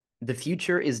The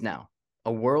future is now.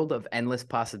 A world of endless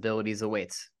possibilities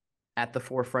awaits. At the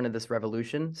forefront of this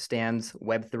revolution stands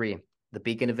Web3, the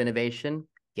beacon of innovation,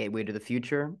 gateway to the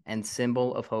future, and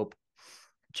symbol of hope.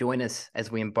 Join us as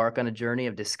we embark on a journey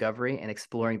of discovery and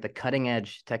exploring the cutting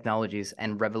edge technologies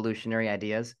and revolutionary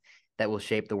ideas that will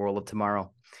shape the world of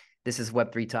tomorrow. This is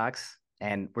Web3 Talks,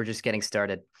 and we're just getting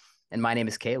started. And my name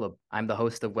is Caleb. I'm the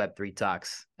host of Web3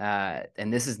 Talks.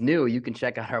 And this is new. You can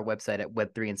check out our website at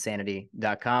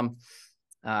web3insanity.com.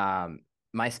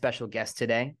 My special guest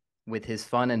today, with his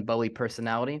fun and bubbly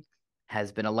personality,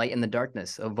 has been a light in the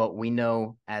darkness of what we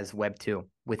know as Web 2,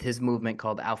 with his movement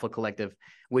called Alpha Collective,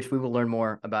 which we will learn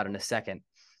more about in a second,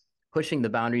 pushing the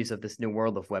boundaries of this new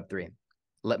world of Web 3.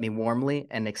 Let me warmly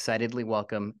and excitedly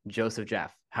welcome Joseph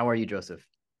Jaffe. How are you, Joseph?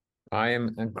 I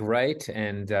am great,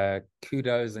 and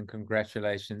kudos and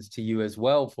congratulations to you as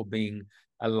well for being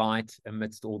a light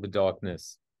amidst all the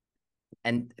darkness.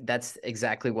 And that's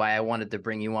exactly why I wanted to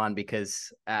bring you on,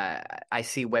 because I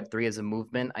see Web3 as a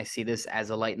movement. I see this as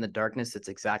a light in the darkness. It's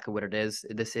exactly what it is.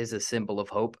 This is a symbol of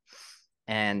hope.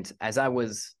 And as I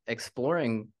was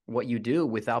exploring what you do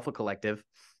with Alpha Collective,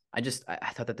 I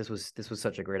thought that this was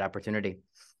such a great opportunity.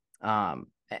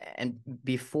 And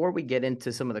before we get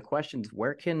into some of the questions,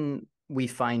 where can we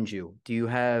find you? Do you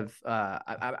have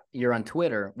you're on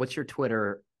Twitter? What's your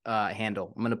Twitter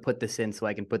handle? I'm going to put this in so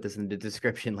I can put this in the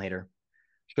description later.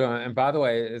 Sure. And by the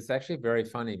way, it's actually very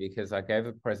funny because I gave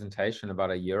a presentation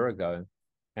about a year ago,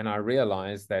 and I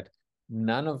realized that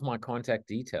none of my contact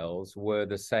details were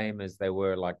the same as they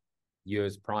were like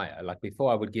years prior. Like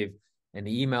before, I would give an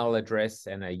email address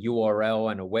and a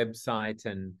URL and a website,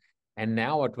 and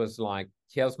now it was like,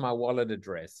 here's my wallet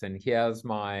address and here's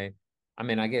my, I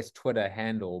mean, I guess Twitter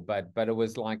handle, but it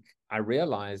was like I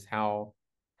realized how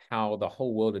the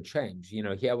whole world had changed.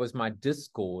 Here was my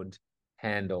Discord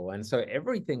handle, and so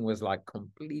everything was like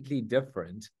completely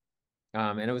different.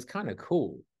 And it was kind of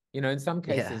cool. In some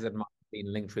Yeah, cases it might have been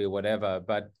Linktree or whatever,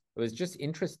 but it was just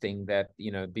interesting that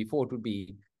before it would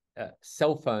be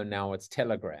cell phone, now it's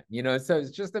Telegram. So it's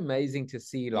just amazing to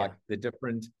see like yeah. the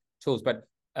different tools. But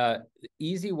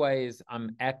easy ways,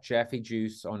 I'm at Jaffe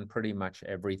Juice on pretty much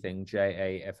everything.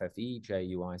 JAFFE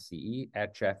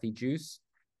at Jaffe Juice.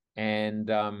 And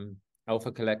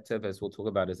Alpha Collective, as we'll talk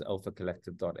about, is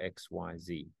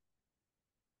alphacollective.xyz.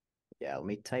 Yeah, let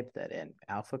me type that in.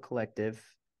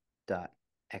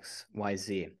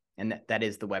 alphacollective.xyz. And that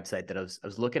is the website that I was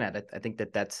looking at. I think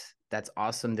that's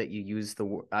awesome that you use the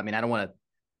word. I mean, I don't want to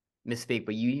misspeak,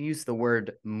 but you use the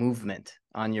word movement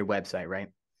on your website, right?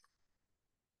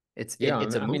 Yeah,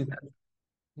 It's a I mean, movement.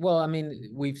 well, I mean,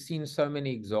 we've seen so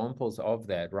many examples of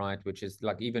that, right? Which is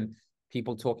like even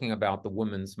people talking about the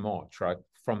Women's March, right?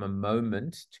 From a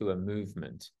moment to a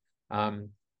movement. Um,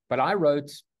 but I wrote,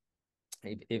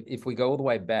 if we go all the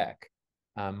way back,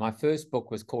 my first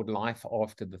book was called Life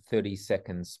After the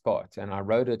 30-Second Spot, and I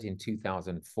wrote it in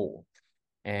 2004.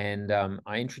 And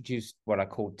I introduced what I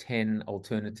call 10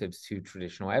 alternatives to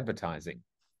traditional advertising.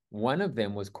 One of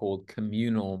them was called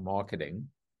communal marketing,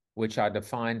 which I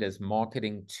defined as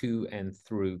marketing to and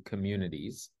through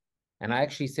communities. And I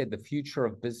actually said the future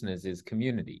of business is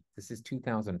community. This is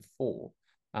 2004.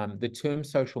 The term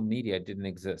social media didn't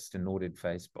exist, and nor did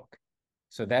Facebook.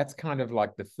 So that's kind of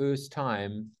like the first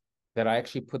time that I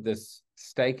actually put this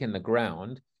stake in the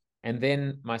ground. And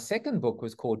then my second book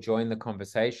was called Join the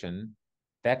Conversation.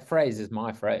 That phrase is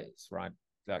my phrase, right?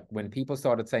 Like when people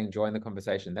started saying join the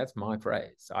conversation, that's my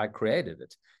phrase. I created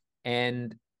it.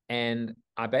 And and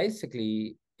I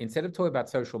basically, instead of talking about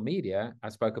social media, I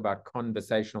spoke about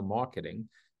conversational marketing.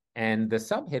 And the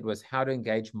subhead was how to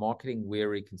engage marketing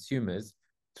weary consumers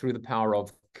through the power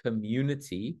of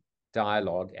community,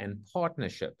 dialogue, and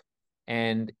partnership.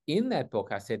 And in that book,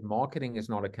 I said marketing is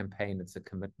not a campaign, it's a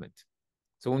commitment.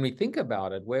 So when we think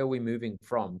about it, where are we moving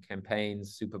from?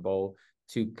 Campaigns, Super Bowl,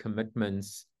 to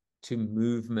commitments, to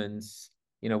movements.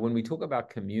 When we talk about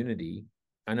community,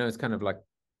 I know it's kind of like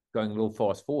going a little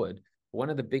fast forward. One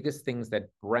of the biggest things that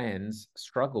brands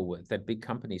struggle with, that big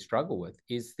companies struggle with,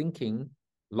 is thinking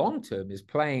long term, is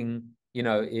playing,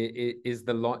 is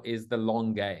the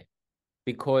long game,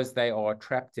 because they are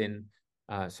trapped in.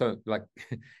 So, like,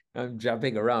 I'm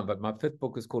jumping around, but my fifth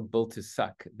book is called Built to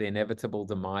Suck: The Inevitable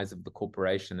Demise of the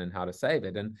Corporation and How to Save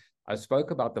It. And I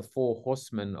spoke about the four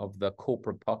horsemen of the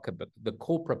corporate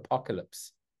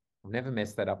apocalypse. I've never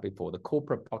messed that up before. The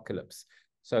corporate apocalypse.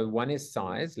 So one is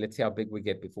size. Let's see how big we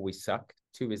get before we suck.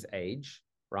 Two is age,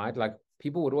 right? Like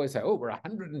people would always say, oh, we're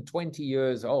 120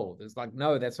 years old. It's like,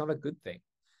 no, that's not a good thing.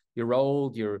 You're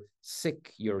old, you're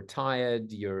sick, you're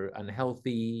tired, you're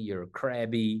unhealthy, you're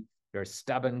crabby, you're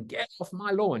stubborn. Get off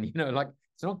my lawn. Like,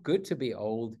 It's not good to be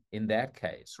old in that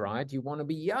case, right? You want to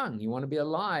be young, you want to be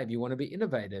alive, you want to be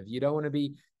innovative, you don't want to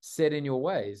be set in your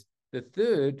ways. The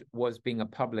third was being a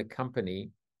public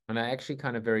company. And I actually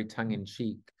kind of very tongue in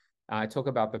cheek, I talk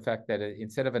about the fact that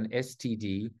instead of an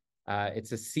STD,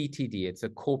 it's a CTD, it's a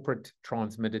corporate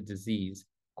transmitted disease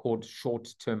called short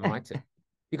termitis.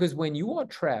 Because when you are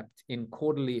trapped in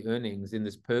quarterly earnings in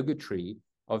this purgatory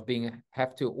of being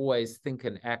have to always think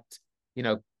and act,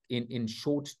 in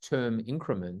short-term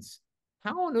increments,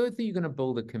 how on earth are you going to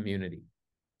build a community?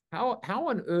 How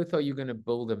on earth are you going to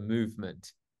build a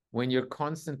movement when you're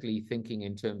constantly thinking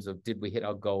in terms of did we hit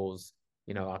our goals,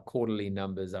 our quarterly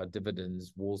numbers, our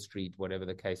dividends, Wall Street, whatever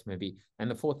the case may be.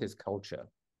 And the fourth is culture.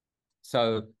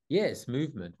 So yes,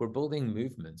 movement. We're building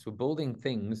movements. We're building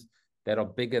things that are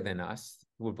bigger than us.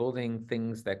 We're building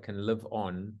things that can live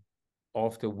on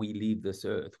after we leave this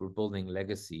earth. We're building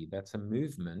legacy. That's a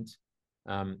movement.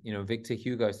 Victor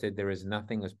Hugo said there is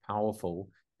nothing as powerful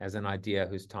as an idea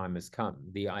whose time has come.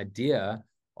 The idea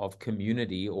of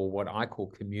community, or what I call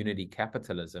community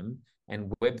capitalism,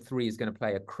 and Web3 is going to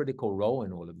play a critical role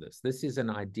in all of this. This is an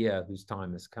idea whose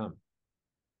time has come.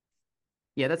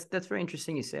 Yeah, that's very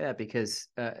interesting you say that, because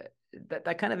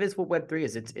that kind of is what Web3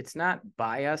 is. It's not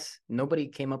by us. Nobody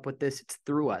came up with this. It's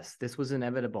through us. This was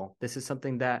inevitable. This is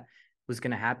something that was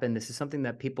going to happen. This is something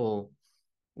that people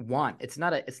want. It's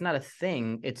not a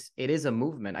thing. It is a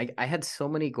movement. I had so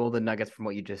many golden nuggets from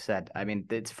what you just said. I mean,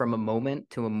 it's from a moment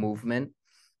to a movement.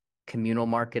 Communal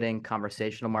marketing,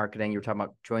 conversational marketing. You were talking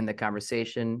about join the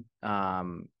conversation.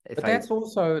 But that's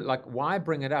also like why I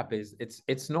bring it up is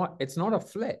it's not a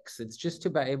flex. It's just to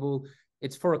be able.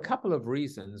 It's for a couple of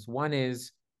reasons. One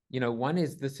is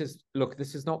this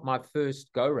is not my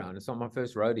first go round. It's not my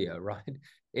first rodeo, right?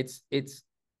 It's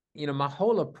my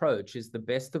whole approach is the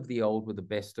best of the old with the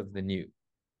best of the new.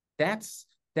 That's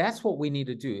what we need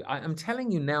to do. I'm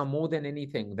telling you now, more than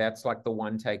anything, that's like the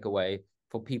one takeaway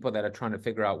for people that are trying to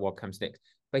figure out what comes next.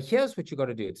 But here's what you got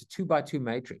to do. It's a 2x2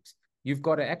 matrix. You've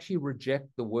got to actually reject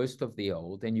the worst of the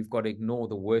old, and you've got to ignore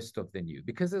the worst of the new,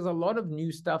 because there's a lot of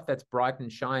new stuff that's bright and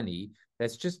shiny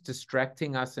that's just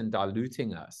distracting us and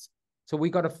diluting us. So we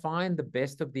got to find the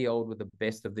best of the old with the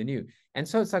best of the new. And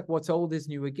so it's like what's old is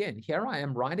new again. Here I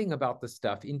am writing about this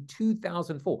stuff in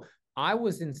 2004. I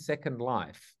was in Second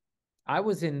Life. I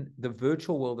was in the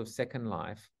virtual world of Second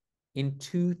Life in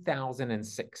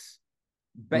 2006.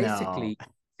 Basically, no.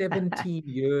 17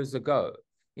 years ago.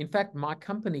 In fact, my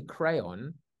company,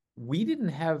 Crayon, we didn't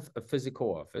have a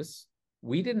physical office.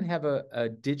 We didn't have a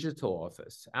digital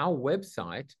office. Our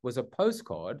website was a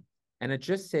postcard, and it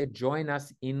just said, join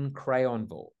us in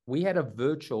Crayonville. We had a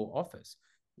virtual office.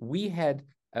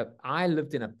 I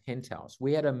lived in a penthouse.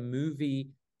 We had a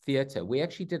movie theater. We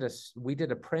actually did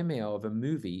a premiere of a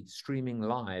movie streaming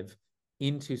live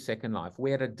into Second Life.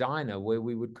 We had a diner where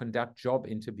we would conduct job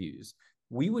interviews.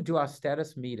 We would do our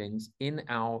status meetings in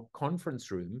our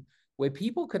conference room where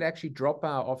people could actually drop by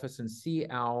our office and see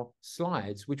our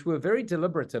slides, which we're very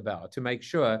deliberate about to make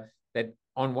sure that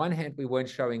on one hand, we weren't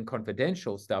showing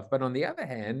confidential stuff, but on the other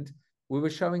hand, we were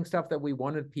showing stuff that we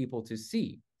wanted people to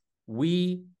see.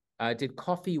 We did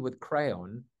coffee with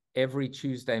Crayon every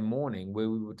Tuesday morning where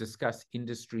we would discuss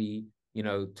industry,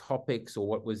 topics or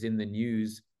what was in the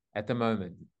news at the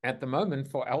moment. At the moment,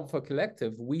 for Alpha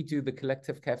Collective, we do the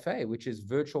Collective Cafe, which is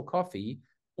virtual coffee,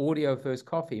 audio first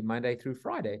coffee, Monday through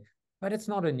Friday. But it's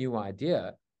not a new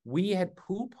idea. We had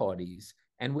pool parties,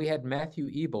 and we had Matthew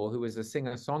Ebel, who is a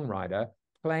singer-songwriter,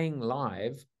 playing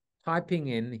live, typing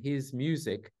in his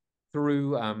music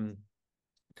through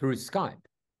Skype.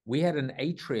 We had an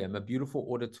atrium, a beautiful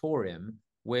auditorium,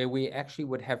 where we actually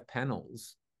would have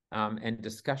panels and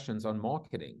discussions on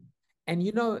marketing. And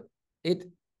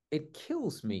it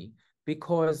kills me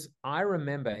because I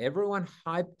remember everyone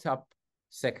hyped up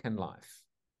Second Life,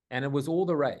 and it was all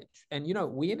the rage. And,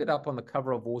 we ended up on the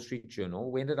cover of Wall Street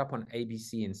Journal. We ended up on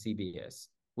ABC and CBS.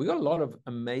 We got a lot of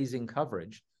amazing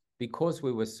coverage because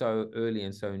we were so early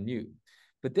and so new.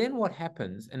 But then what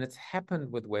happens, and it's happened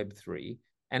with Web3,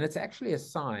 and it's actually a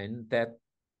sign that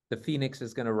the phoenix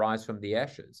is going to rise from the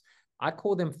ashes. I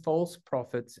call them false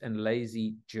prophets and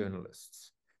lazy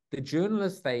journalists. The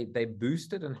journalists, they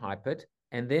boost it and hype it,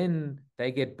 and then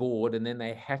they get bored, and then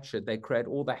they hatch it. They create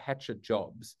all the hatchet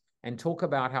jobs and talk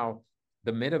about how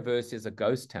the metaverse is a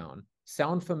ghost town.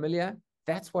 Sound familiar?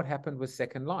 That's what happened with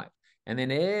Second Life. And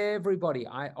then everybody,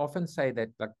 I often say that,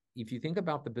 like, if you think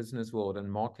about the business world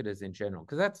and marketers in general,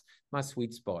 because that's my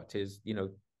sweet spot is,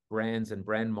 brands and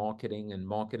brand marketing and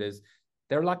marketers,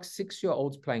 they're like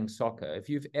 6-year-olds playing soccer. If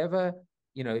you've ever,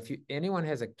 anyone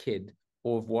has a kid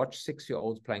or have watched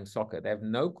 6-year-olds playing soccer, they have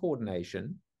no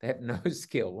coordination, they have no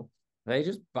skill, They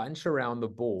just bunch around the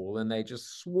ball and they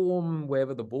just swarm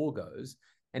wherever the ball goes.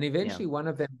 And Yeah. eventually one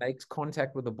of them makes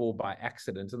contact with the ball by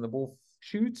accident and the ball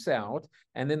shoots out.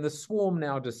 And then the swarm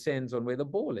now descends on where the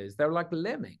ball is. They're like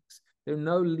lemmings. They're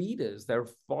no leaders, they're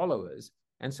followers.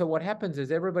 And so what happens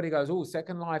is everybody goes, oh,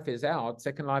 Second Life is out.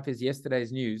 Second Life is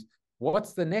yesterday's news.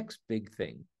 What's the next big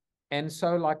thing? And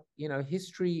so, like,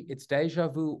 history, it's deja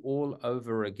vu all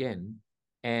over again.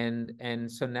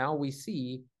 And so now we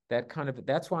see that kind of,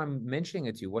 that's why I'm mentioning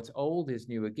it to you. What's old is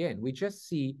new again. We just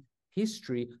see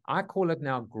history. I call it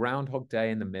now Groundhog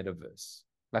Day in the metaverse.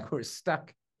 Like we're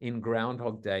stuck in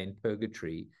Groundhog Day in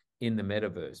purgatory in the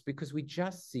metaverse because we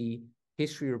just see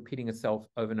history repeating itself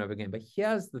over and over again. But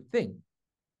here's the thing,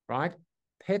 right?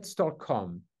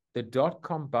 Pets.com, the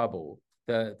dot-com bubble,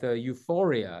 the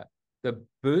euphoria, the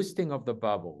bursting of the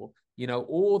bubble,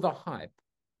 all the hype,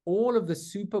 all of the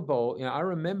Super Bowl. I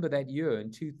remember that year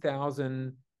in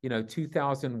 2000,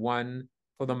 2001,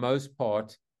 for the most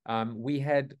part, we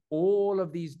had all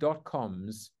of these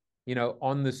dot-coms,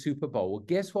 on the Super Bowl. Well,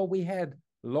 guess what we had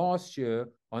last year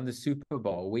on the Super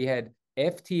Bowl? We had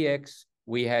FTX,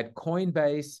 we had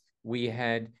Coinbase, we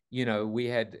had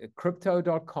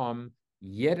crypto.com,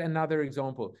 yet another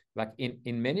example. Like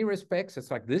in many respects,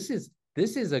 it's like this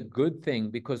is a good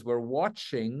thing because we're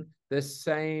watching the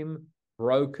same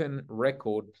broken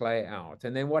record play out.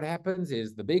 And then what happens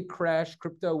is the big crash,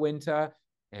 crypto winter,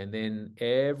 and then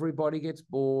everybody gets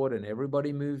bored and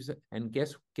everybody moves. And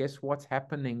guess what's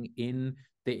happening in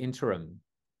the interim?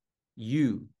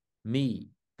 You, me,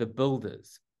 the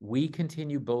builders, we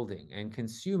continue building and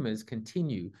consumers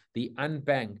continue. The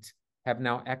unbanked have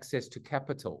now access to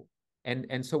capital.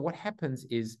 And so what happens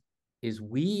is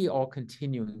we are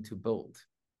continuing to build.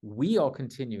 We are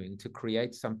continuing to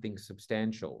create something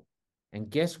substantial. And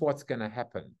guess what's going to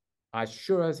happen? I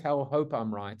sure as hell hope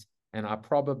I'm right, and I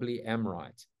probably am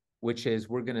right, which is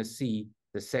we're going to see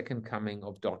the second coming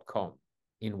of .com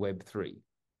in Web3.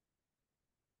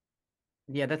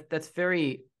 Yeah, that's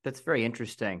very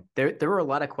interesting. There were a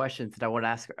lot of questions that I would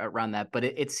ask around that, but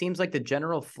it seems like the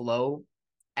general flow,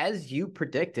 as you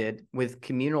predicted with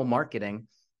communal marketing,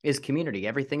 is community.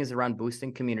 Everything is around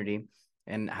boosting community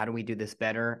and how do we do this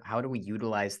better? How do we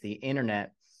utilize the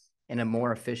internet in a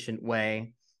more efficient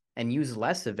way and use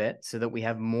less of it so that we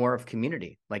have more of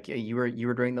community? Like you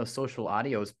were doing those social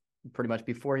audios pretty much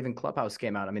before even Clubhouse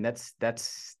came out. I mean, that's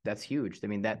huge. I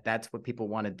mean, that's what people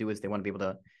want to do, is they want to be able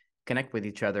to connect with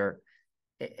each other.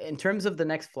 In terms of the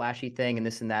next flashy thing and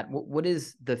this and that, what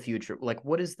is the future? Like,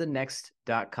 what is the next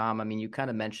 .com? I mean, you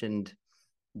kind of mentioned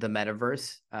the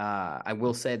metaverse. I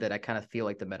will say that I kind of feel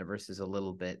like the metaverse is a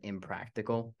little bit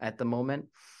impractical at the moment.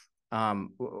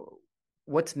 Um,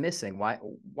 what's missing?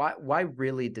 Why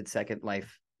really did Second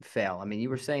Life fail? I mean, you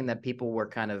were saying that people were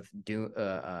kind of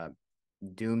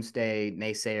doomsday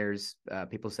naysayers,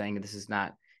 people saying this is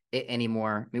not it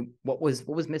anymore. I mean, what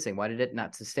was missing? Why did it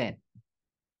not sustain?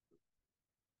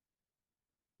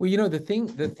 Well, the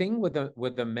thing with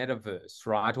the metaverse,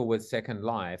 right, or with Second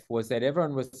Life, was that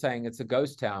everyone was saying it's a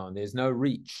ghost town. There's no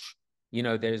reach.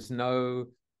 There's no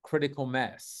critical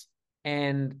mass.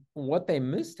 And what they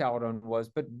missed out on was,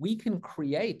 but we can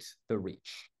create the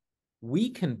reach. We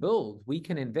can build, we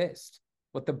can invest.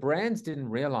 What the brands didn't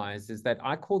realize is that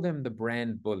I call them the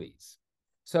brand bullies.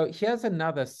 So here's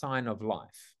another sign of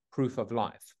life, proof of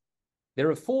life. There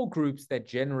are four groups that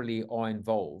generally are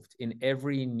involved in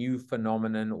every new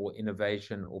phenomenon or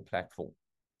innovation or platform.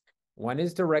 One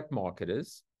is direct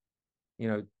marketers.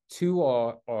 Two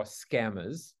are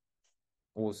scammers,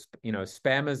 or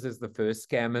spammers is the first,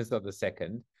 scammers are the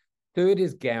second. Third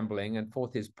is gambling, and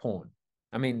fourth is porn.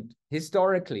 I mean,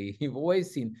 historically, you've always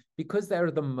seen, because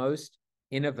they're the most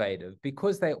innovative,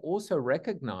 because they also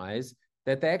recognize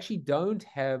that they actually don't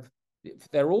have,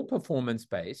 they're all performance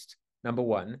based, number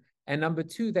one. And number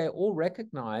two, they all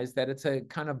recognize that it's a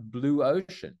kind of blue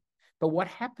ocean. But what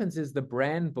happens is the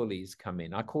brand bullies come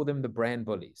in. I call them the brand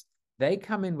bullies. They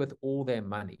come in with all their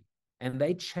money and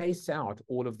they chase out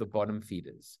all of the bottom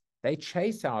feeders. They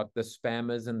chase out the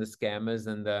spammers and the scammers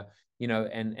and the,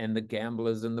 and the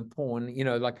gamblers and the porn,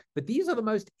 but these are the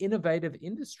most innovative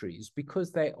industries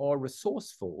because they are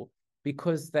resourceful,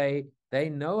 because they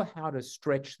know how to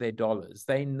stretch their dollars.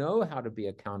 They know how to be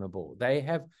accountable. They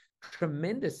have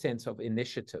tremendous sense of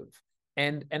initiative.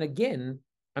 And again,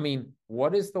 I mean,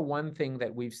 what is the one thing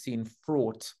that we've seen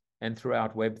fraught and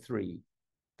throughout Web3?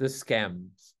 The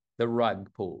scams, the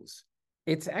rug pulls.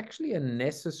 It's actually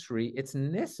it's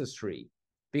necessary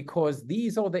because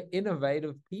these are the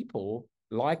innovative people,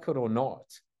 like it or not,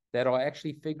 that are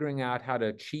actually figuring out how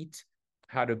to cheat,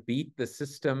 how to beat the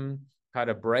system, how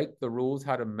to break the rules,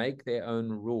 how to make their own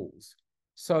rules.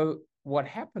 So what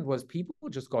happened was people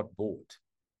just got bored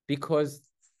because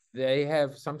they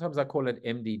have, sometimes I call it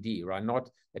MDD, right? Not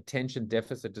attention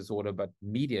deficit disorder, but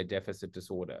media deficit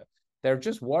disorder. They're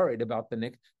just worried about the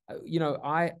next,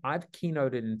 I've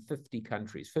keynoted in 50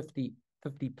 countries, 50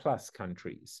 plus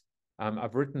countries.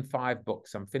 I've written 5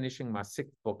 books. I'm finishing my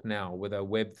 6th book now with a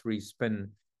Web3 spin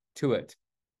to it.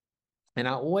 And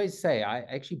I always say, I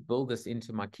actually build this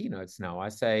into my keynotes now. I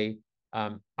say,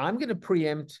 I'm going to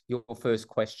preempt your first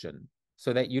question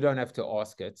so that you don't have to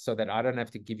ask it, so that I don't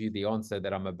have to give you the answer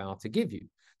that I'm about to give you.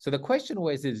 So the question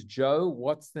always is, Joe,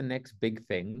 what's the next big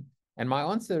thing? And my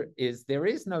answer is, there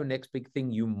is no next big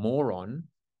thing, you moron.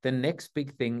 The next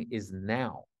big thing is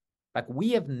now. Like, we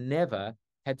have never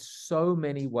had so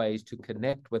many ways to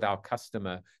connect with our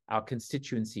customer, our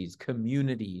constituencies,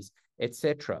 communities,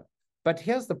 etc. But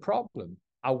here's the problem.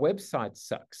 Our website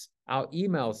sucks. Our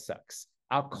email sucks.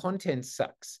 Our content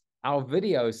sucks. Our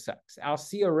video sucks. Our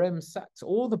CRM sucks.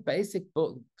 All the basic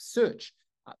search,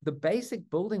 the basic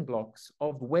building blocks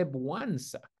of Web 1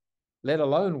 suck, let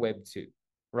alone Web 2,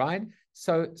 right?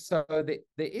 So the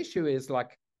issue is,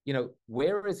 like,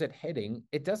 where is it heading?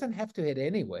 It doesn't have to head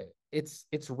anywhere. It's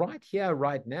right here,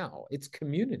 right now. It's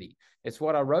community. It's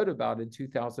what I wrote about in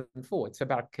 2004. It's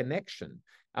about connection.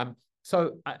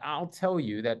 So I'll tell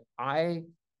you that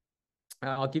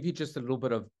I'll give you just a little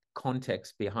bit of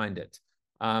context behind it.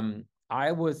 I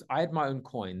had my own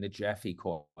coin, the Jaffe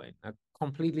coin. I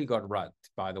completely got rugged,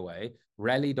 by the way.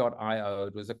 Rally.io,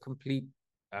 it was a complete,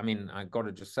 I got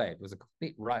to just say, it was a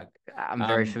complete rug. I'm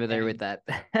very familiar with that.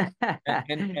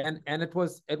 and it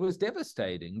was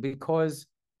devastating, because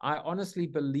I honestly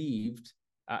believed,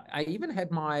 I even had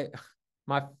my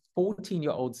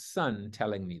 14-year-old son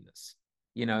telling me this,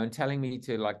 and telling me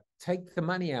to, like, take the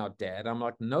money out, Dad. I'm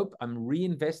like, nope, I'm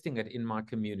reinvesting it in my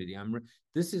community.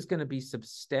 This is going to be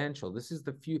substantial. This is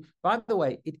the future. By the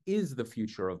way, it is the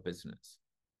future of business.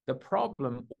 The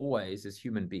problem always is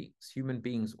human beings. Human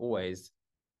beings always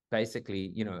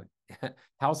basically,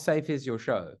 how safe is your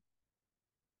show?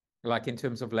 Like, in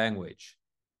terms of language.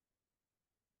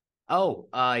 Oh,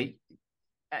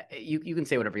 you can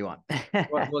say whatever you want.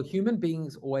 well, human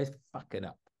beings always fuck it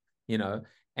up,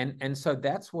 and so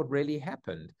that's what really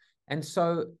happened. And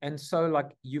so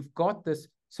like, you've got this,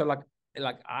 so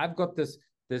like I've got this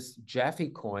Jaffe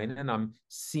coin, and I'm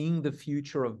seeing the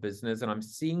future of business, and I'm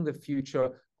seeing the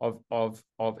future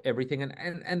of everything,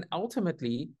 and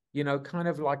ultimately, kind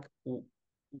of like,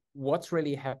 what's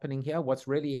really happening here? What's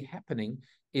really happening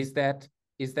is that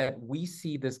we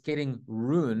see this getting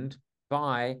ruined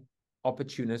by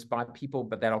opportunists, by people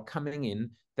but that are coming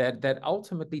in that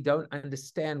ultimately don't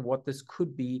understand what this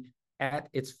could be at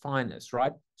its finest,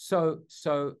 right? So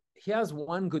here's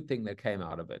one good thing that came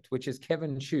out of it, which is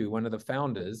Kevin Chu, one of the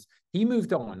founders. He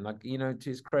moved on, like, to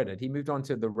his credit, he moved on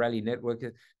to the Rally Network.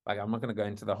 Like, I'm not going to go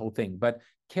into the whole thing, but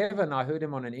Kevin, I heard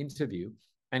him on an interview,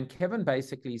 and Kevin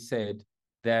basically said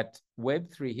that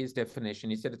Web3, his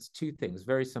definition, he said it's 2 things,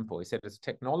 very simple. He said it's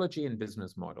technology and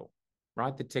business model,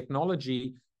 right? The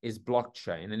technology is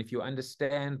blockchain. And if you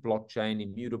understand blockchain,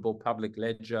 immutable public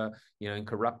ledger,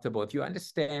 incorruptible, if you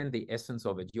understand the essence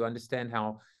of it, you understand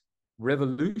how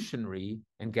revolutionary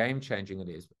and game-changing it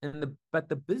is. But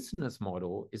the business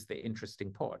model is the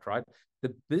interesting part, right?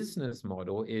 The business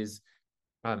model is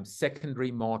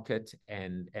secondary market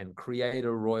and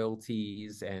creator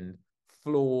royalties and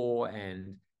floor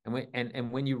and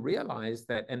when you realize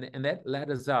that, and that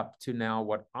ladders up to now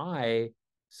what I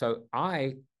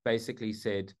basically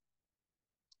said,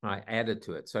 I added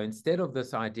to it. So instead of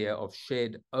this idea of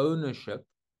shared ownership,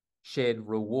 shared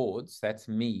rewards, that's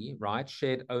me, right?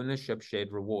 Shared ownership,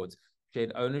 shared rewards.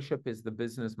 Shared ownership is the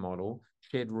business model.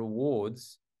 Shared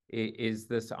rewards is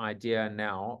this idea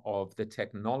now of the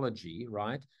technology,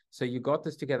 right? So you got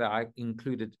this together. I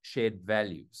included shared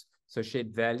values. So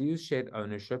shared values, shared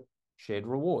ownership, shared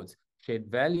rewards. Shared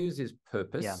values is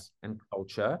purpose and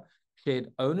culture.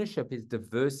 Shared ownership is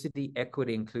diversity,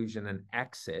 equity, inclusion, and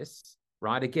access,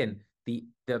 right? Again, the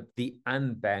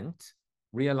unbanked,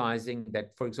 realizing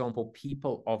that, for example,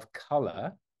 people of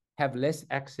color have less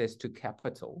access to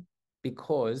capital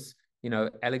because,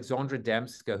 Alexandra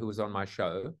Damska, who was on my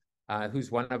show, who's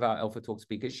one of our Alpha Talk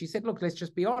speakers, she said, look, let's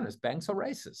just be honest, banks are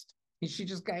racist. She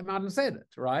just came out and said it,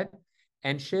 right?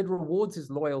 And shared rewards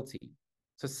is loyalty.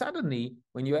 So suddenly,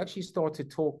 when you actually start to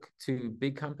talk to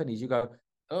big companies, you go,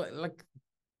 oh, like,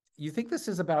 you think this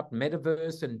is about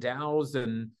metaverse and DAOs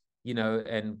and,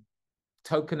 and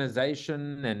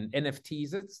tokenization and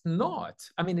NFTs? It's not.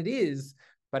 I mean, it is,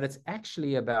 but it's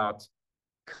actually about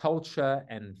culture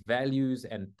and values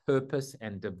and purpose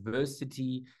and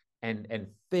diversity and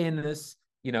fairness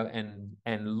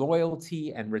and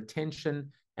loyalty and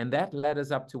retention. And that led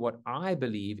us up to what I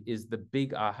believe is the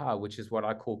big aha, which is what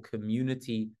I call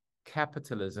community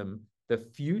capitalism, the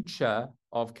future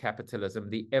of capitalism,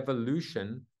 the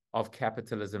evolution of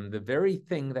capitalism, the very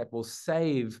thing that will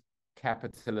save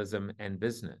capitalism and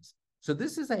business. So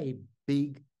this is a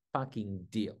big fucking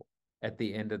deal at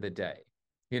the end of the day,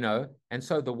 And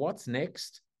so the what's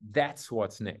next, that's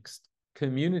what's next.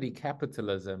 Community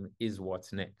capitalism is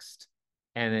what's next.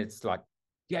 And it's like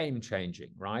game changing,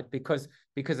 right? Because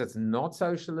it's not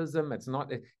socialism,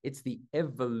 it's the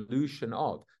evolution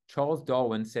of. Charles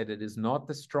Darwin said it is not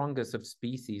the strongest of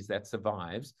species that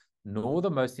survives, nor the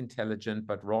most intelligent,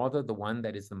 but rather the one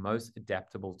that is the most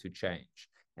adaptable to change.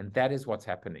 And that is what's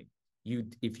happening.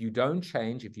 If you don't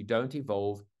change, if you don't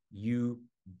evolve, you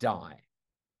die.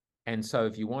 And so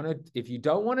if you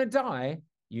don't want to die,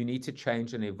 you need to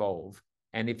change and evolve.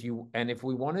 And if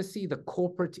we want to see the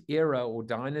corporate era or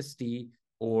dynasty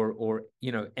or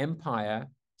empire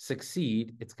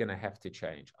succeed, it's going to have to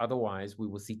change. Otherwise, we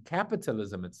will see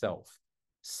capitalism itself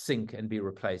sink and be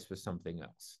replaced with something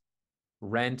else.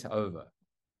 Rant over.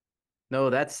 No,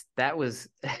 that was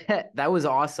that was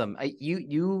awesome.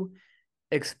 You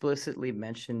explicitly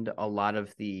mentioned a lot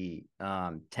of the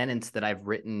tenets that I've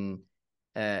written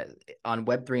on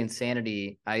Web3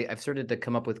 Insanity. I've started to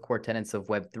come up with core tenets of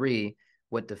Web3,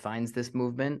 what defines this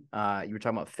movement. You were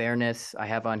talking about fairness. I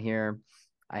have on here.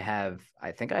 I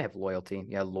think I have loyalty.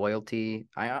 Yeah, loyalty.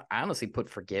 I honestly put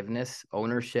forgiveness,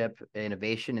 ownership,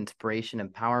 innovation, inspiration,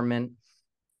 empowerment,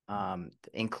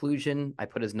 inclusion. I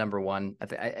put as number one.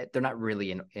 They're not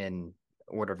really in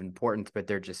order of importance, but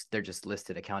they're just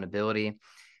listed. Accountability.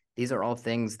 These are all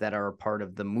things that are a part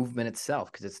of the movement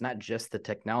itself, because it's not just the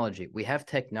technology. We have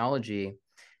technology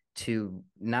to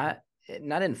not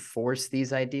enforce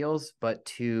these ideals, but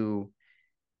to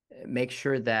make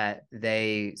sure that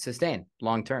they sustain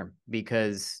long term.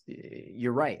 Because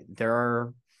you're right, there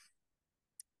are,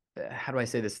 how do I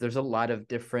say this? There's a lot of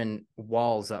different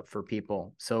walls up for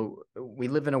people. So we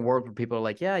live in a world where people are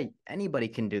like, yeah, anybody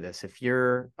can do this. If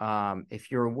you're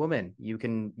a woman, you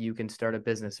can start a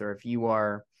business, or if you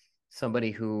are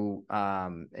somebody who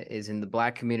is in the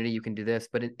Black community, you can do this.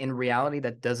 But in reality,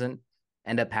 that doesn't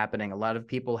end up happening. A lot of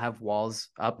people have walls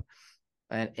up,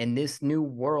 and in this new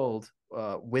world,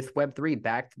 with Web3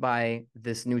 backed by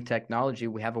this new technology,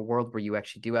 we have a world where you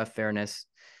actually do have fairness,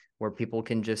 where people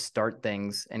can just start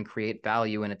things and create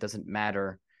value, and it doesn't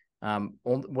matter.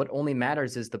 What only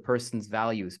matters is the person's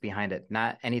values behind it,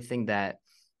 not anything that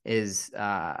is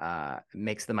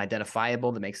makes them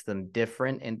identifiable, that makes them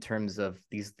different in terms of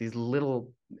these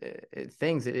little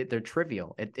things. They're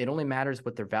trivial. It only matters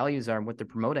what their values are and what they're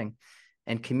promoting,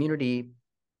 and community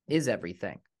is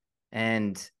everything.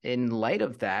 And in light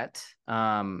of that,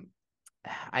 I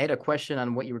had a question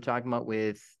on what you were talking about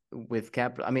with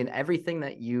capital. I mean, everything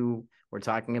that you were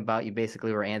talking about, you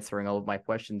basically were answering all of my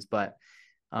questions. But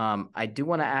I do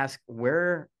want to ask,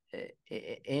 where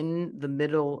in the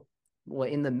middle, well,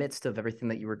 in the midst of everything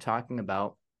that you were talking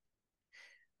about,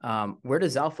 where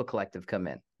does Alpha Collective come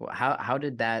in? How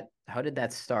did that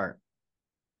start?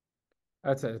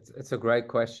 It's a great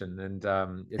question, and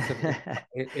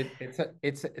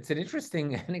it's an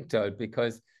interesting anecdote,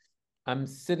 because I'm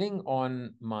sitting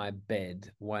on my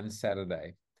bed one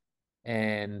Saturday,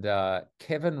 and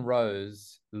Kevin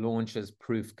Rose launches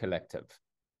Proof Collective,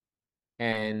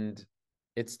 and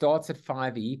it starts at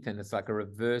 5 ETH, and it's like a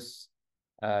reverse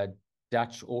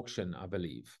Dutch auction, I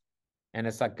believe. And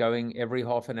it's like going every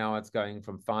half an hour, it's going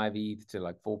from 5 ETH to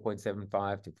like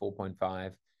 4.75 to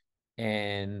 4.5.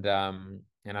 And I'm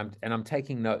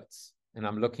taking notes, and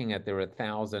I'm looking at, there are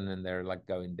 1,000, and they're like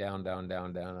going down, down,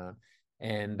 down, down.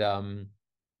 And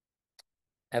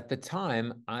at the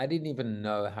time, I didn't even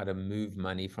know how to move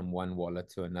money from one wallet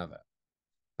to another.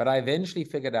 But I eventually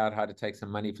figured out how to take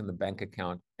some money from the bank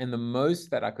account, and the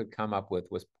most that I could come up with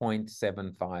was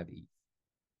 0.75 ETH.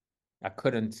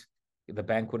 The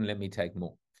bank wouldn't let me take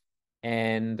more.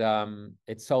 And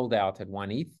it sold out at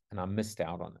 1 ETH, and I missed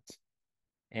out on it.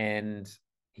 And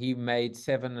he made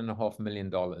 $7.5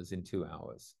 million in 2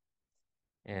 hours.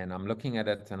 And I'm looking at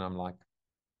it, and I'm like,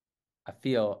 I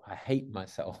hate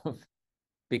myself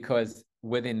because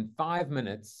within 5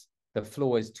 minutes, the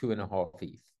floor is 2.5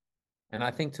 ETH. And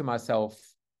I think to myself,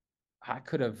 I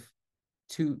could have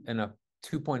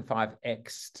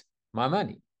 2.5x'd my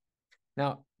money.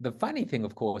 Now, the funny thing,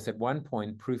 of course, at one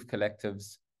point, Proof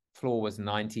Collective's floor was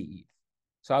 90 ETH.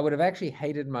 So I would have actually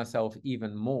hated myself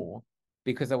even more,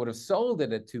 because I would have sold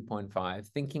it at 2.5,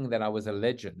 thinking that I was a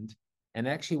legend. And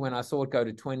actually, when I saw it go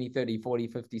to 20, 30, 40,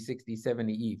 50, 60,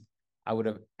 70 ETH, I would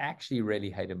have actually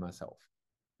really hated myself.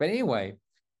 But anyway,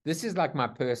 This is like my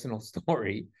personal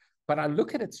story, but I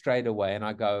look at it straight away and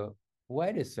I go,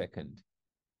 wait a second.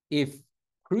 If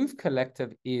Proof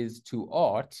Collective is to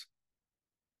art,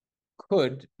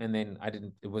 and then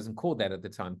it wasn't called that at the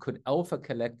time, could Alpha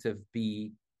Collective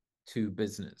be to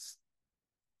business?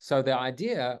 So the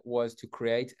idea was to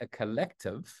create a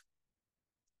collective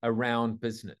around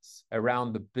business,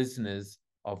 around the business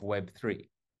of Web3.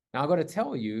 Now, I've got to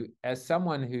tell you, as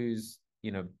someone who's,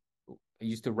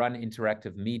 used to run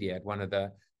interactive media at one of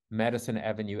the Madison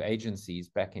Avenue agencies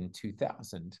back in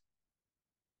 2000,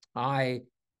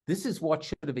 this is what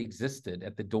should have existed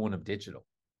at the dawn of digital.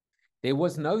 There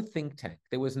was no think tank.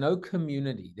 There was no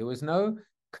community. There was no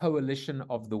coalition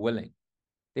of the willing.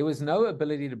 There was no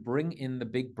ability to bring in the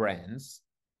big brands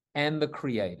and the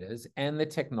creators and the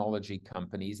technology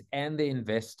companies and the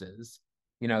investors,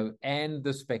 and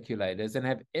the speculators, and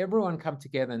have everyone come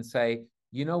together and say,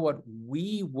 you know what,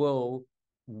 we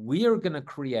are going to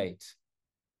create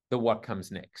the what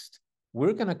comes next.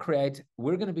 We're going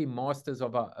to be masters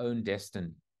of our own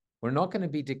destiny. We're not going to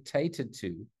be dictated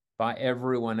to by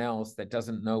everyone else that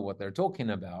doesn't know what they're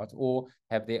talking about or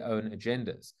have their own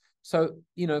agendas. So,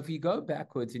 if you go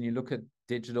backwards and you look at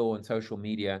digital and social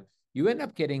media, you end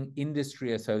up getting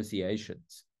industry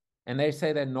associations, and they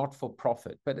say they're not for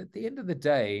profit. But at the end of the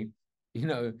day,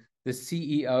 the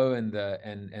CEO and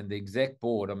the exec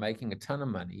board are making a ton of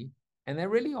money, and they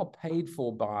really are paid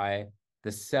for by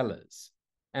the sellers.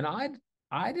 And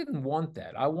I didn't want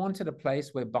that. I wanted a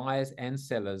place where buyers and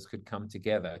sellers could come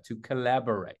together to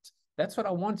collaborate. That's what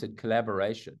I wanted,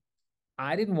 collaboration.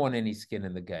 I didn't want any skin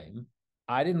in the game.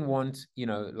 I didn't want,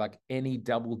 like any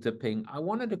double dipping. I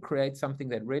wanted to create something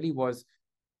that really was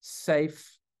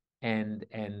safe and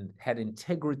had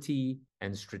integrity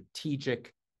and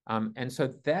strategic. And so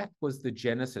that was the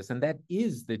genesis, and that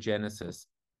is the genesis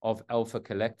of Alpha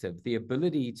Collective, the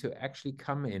ability to actually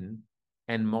come in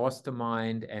and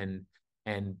mastermind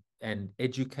and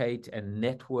educate and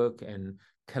network and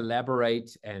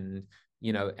collaborate and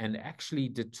actually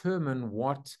determine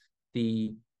what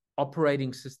the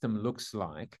operating system looks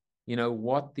like,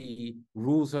 what the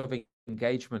rules of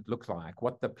engagement look like,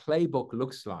 what the playbook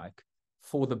looks like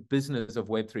for the business of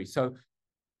Web3. So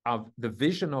the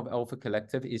vision of Alpha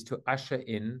Collective is to usher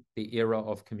in the era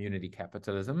of community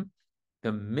capitalism.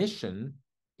 The mission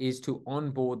is to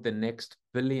onboard the next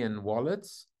billion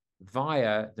wallets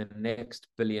via the next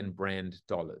billion brand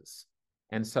dollars.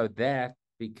 And so that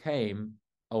became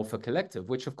Alpha Collective,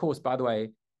 which, of course, by the way,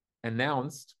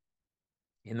 announced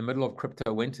in the middle of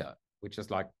crypto winter, which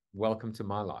is like, welcome to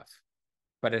my life.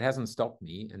 But it hasn't stopped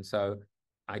me. And so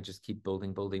I just keep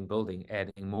building,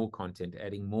 adding more content,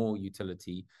 adding more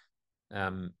utility.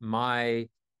 My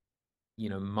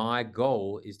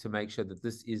goal is to make sure that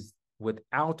this is,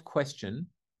 without question,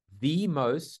 the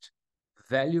most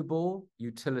valuable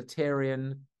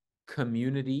utilitarian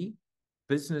community,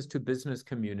 business to business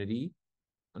community,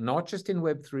 not just in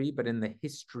Web3, but in the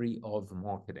history of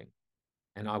marketing.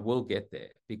 And I will get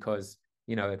there because,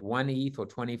 at 1 ETH or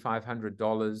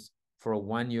 $2,500 for a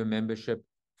 1-year membership,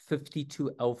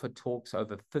 52 alpha talks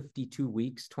over 52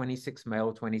 weeks, 26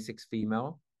 male, 26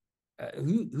 female.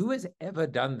 Who has ever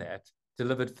done that?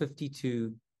 Delivered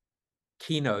 52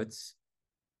 keynotes,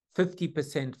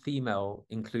 50% female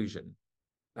inclusion.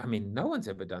 I mean, no one's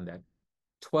ever done that.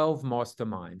 12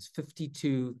 masterminds,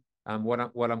 52,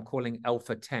 what I'm calling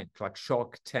alpha tank, like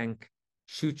Shark Tank,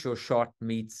 Shoot Your Shot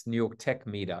meets New York Tech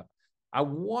Meetup.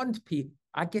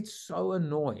 I get so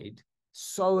annoyed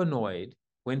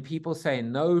when people say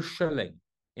no shilling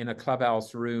in a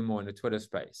Clubhouse room or in a Twitter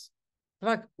space.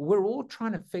 Like, we're all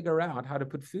trying to figure out how to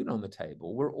put food on the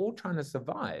table. We're all trying to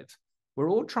survive. We're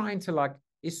all trying to,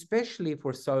 especially if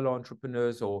we're solo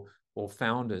entrepreneurs or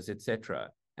founders, etc.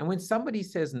 And when somebody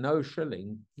says no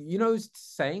shilling, who's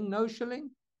saying no shilling?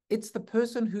 It's the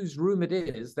person whose room it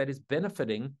is that is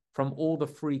benefiting from all the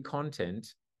free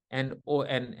content, and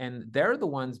they're the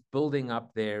ones building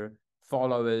up their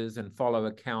followers and follow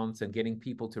accounts and getting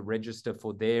people to register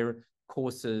for their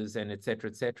courses and et cetera,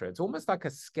 et cetera. It's almost like a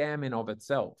scam in of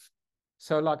itself.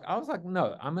 So I was like,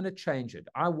 no, I'm going to change it.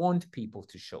 I want people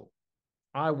to shill.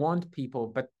 I want people,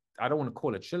 but I don't want to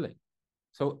call it shilling.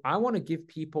 So I want to give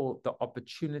people the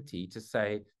opportunity to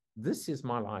say, this is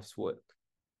my life's work.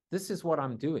 This is what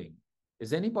I'm doing.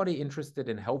 Is anybody interested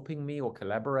in helping me or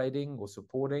collaborating or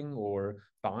supporting or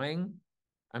buying?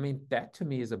 I mean, that to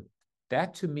me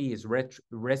is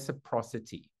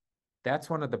reciprocity. That's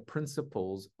one of the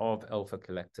principles of Alpha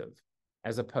Collective,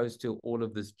 as opposed to all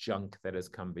of this junk that has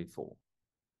come before.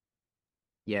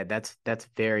 Yeah, that's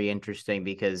very interesting,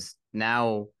 because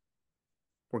now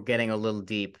we're getting a little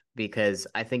deep, because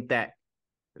I think that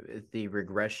the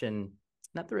regression,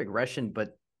 not the regression,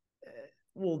 but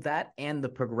well, that and the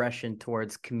progression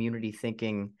towards community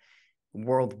thinking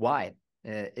worldwide.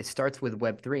 It starts with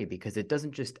Web3 because it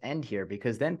doesn't just end here.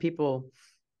 Because then people,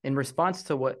 in response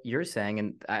to what you're saying,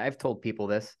 and I've told people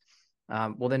this,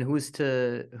 well, then who's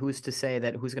to say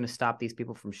that who's going to stop these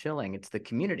people from shilling? It's the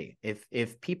community.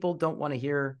 If people don't want to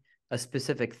hear a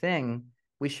specific thing,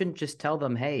 we shouldn't just tell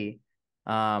them, hey,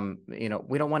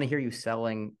 we don't want to hear you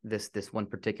selling this one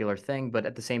particular thing. But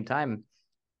at the same time,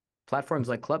 platforms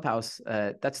like Clubhouse,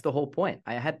 that's the whole point.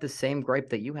 I had the same gripe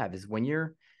that you have is when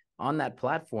you're on that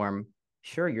platform,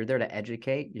 sure, you're there to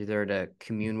educate, you're there to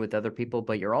commune with other people,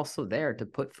 but you're also there to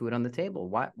put food on the table.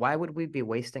 Why would we be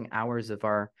wasting hours of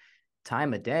our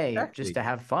time a day just Exactly. to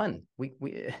have fun? We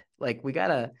like we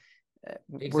gotta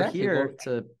we're Exactly. Well, here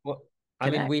to well, I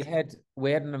mean, we connect. had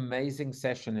we had an amazing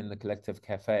session in the Collective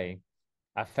Cafe.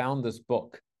 I found this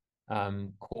book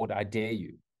called I Dare You.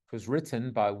 It was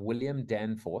written by William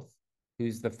Danforth,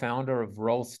 who's the founder of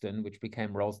Ralston, which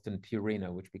became Ralston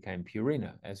Purina, which became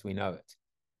Purina as we know it.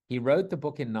 He wrote the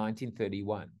book in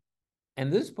 1931.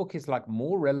 And this book is like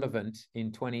more relevant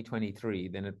in 2023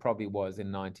 than it probably was in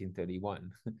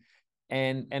 1931.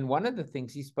 And one of the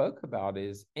things he spoke about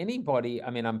is anybody, I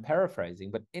mean, I'm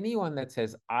paraphrasing, but anyone that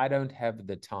says, I don't have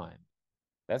the time,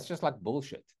 that's just like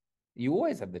bullshit. You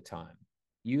always have the time.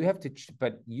 You have to,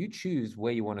 but you choose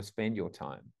where you want to spend your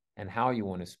time and how you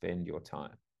want to spend your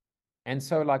time. And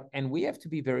so, like, and we have to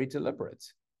be very deliberate.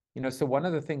 So one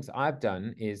of the things I've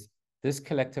done is this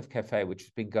Collective Cafe, which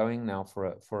has been going now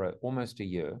for almost a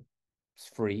year. It's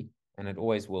free, and it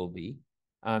always will be.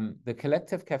 The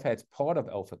Collective Cafe, it's part of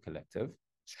Alpha Collective.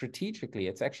 Strategically,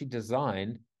 it's actually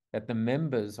designed that the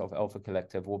members of Alpha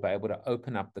Collective will be able to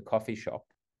open up the coffee shop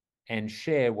and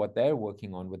share what they're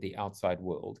working on with the outside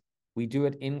world. We do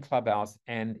it in Clubhouse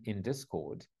and in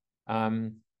Discord.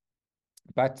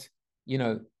 But,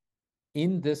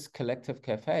 in this Collective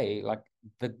Cafe, like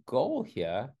the goal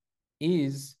here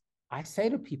is I say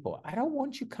to people, I don't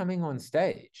want you coming on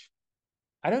stage.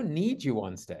 I don't need you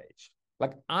on stage.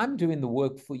 Like I'm doing the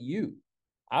work for you.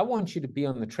 I want you to be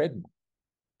on the treadmill.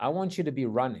 I want you to be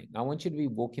running. I want you to be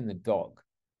walking the dog.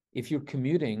 If you're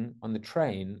commuting on the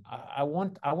train, I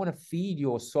want to feed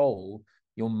your soul,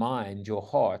 your mind, your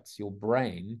heart, your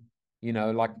brain.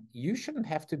 Like you shouldn't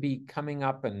have to be coming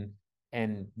up and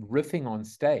riffing on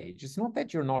stage. It's not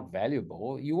that you're not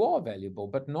valuable. You are valuable,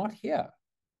 but not here.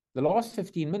 The last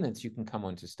 15 minutes, you can come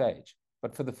onto stage.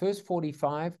 But for the first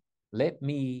 45, let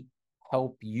me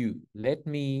help you. Let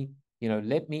me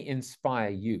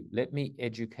inspire you. Let me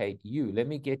educate you. Let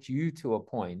me get you to a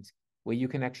point where you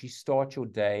can actually start your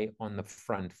day on the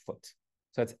front foot.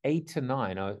 So it's 8 to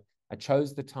 9. I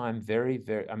chose the time very,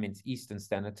 very, I mean, it's Eastern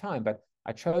Standard Time, but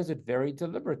I chose it very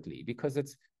deliberately because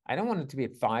I don't want it to be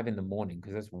at 5 in the morning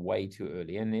because that's way too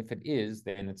early. And if it is,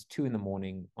 then it's 2 in the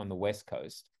morning on the West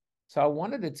Coast. So I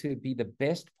wanted it to be the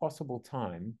best possible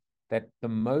time that the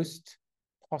most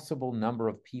possible number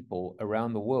of people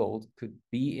around the world could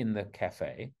be in the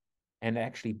cafe and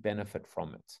actually benefit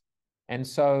from it. And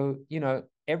so,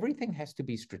 everything has to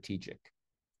be strategic.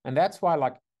 And that's why,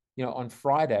 like, on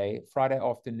Friday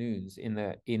afternoons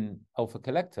in Alpha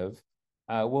Collective,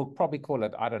 we'll probably call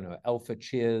it, I don't know, Alpha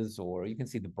Cheers, or you can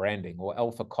see the branding, or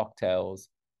Alpha Cocktails.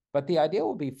 But the idea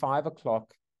will be 5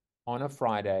 o'clock on a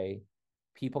Friday.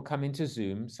 People come into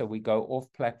Zoom. So we go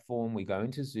off platform, we go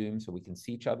into Zoom so we can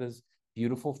see each other's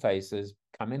beautiful faces,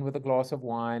 come in with a glass of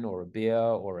wine or a beer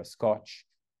or a scotch,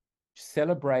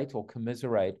 celebrate or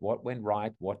commiserate what went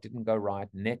right, what didn't go right,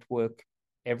 network.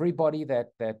 Everybody that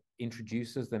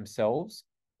introduces themselves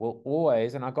will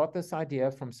always, and I got this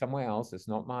idea from somewhere else, it's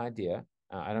not my idea.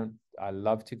 I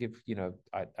love to give,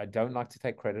 I don't like to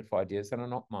take credit for ideas that are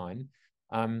not mine.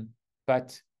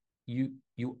 But you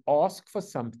ask for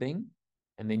something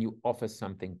and then you offer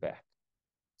something back.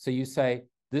 So you say,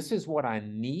 this is what I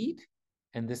need,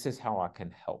 and this is how I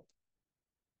can help.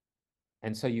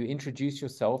 And so you introduce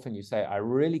yourself and you say, I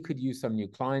really could use some new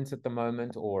clients at the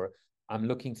moment, or I'm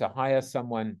looking to hire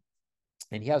someone,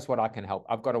 and here's what I can help.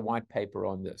 I've got a white paper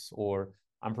on this, or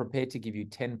I'm prepared to give you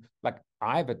 10. Like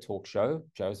I have a talk show.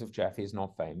 Joseph Jaffe is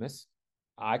not famous.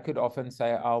 I could often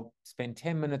say, I'll spend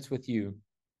 10 minutes with you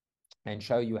and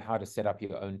show you how to set up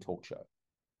your own talk show.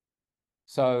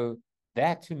 So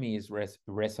that to me is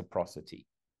reciprocity.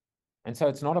 And so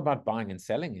it's not about buying and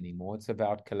selling anymore. It's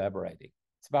about collaborating.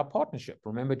 It's about partnership.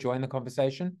 Remember, join the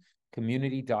conversation,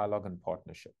 community, dialogue, and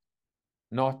partnership,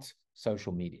 not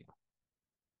social media.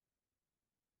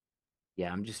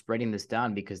 Yeah, I'm just writing this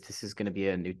down because this is going to be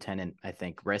a new tenant, I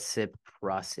think.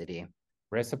 Reciprocity.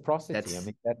 Reciprocity. I That's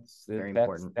mean, very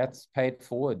important. that's paid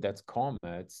forward. That's karma.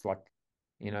 It's like,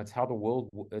 it's how the world,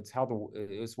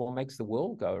 it's what makes the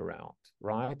world go around,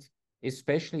 right?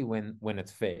 Especially when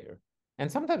it's fair.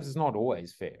 And sometimes it's not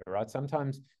always fair, right?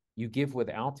 Sometimes you give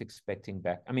without expecting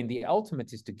back. I mean, the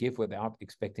ultimate is to give without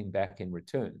expecting back in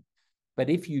return. But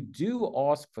if you do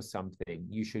ask for something,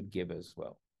 you should give as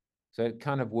well. So it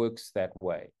kind of works that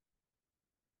way.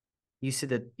 You said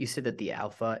that the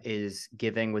alpha is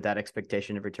giving without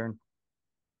expectation of return.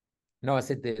 No, I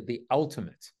said the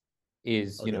ultimate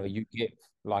is, Oh, the you give,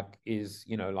 like,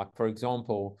 like, for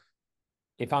example,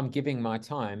 if I'm giving my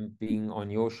time being on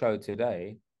your show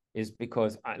today, is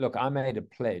because look, I made a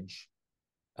pledge,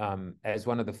 as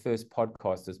one of the first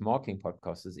podcasters, marketing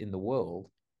podcasters in the world,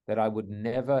 that I would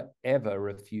never, ever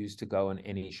refuse to go on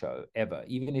any show, ever,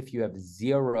 even if you have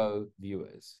zero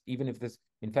viewers, even if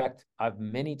in fact, I've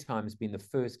many times been the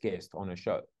first guest on a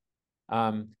show.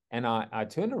 And I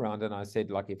turned around and I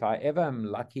said, like, if I ever am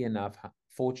lucky enough,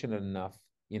 fortunate enough,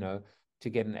 to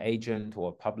get an agent or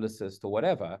a publicist or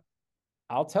whatever,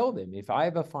 I'll tell them, if I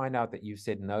ever find out that you've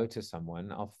said no to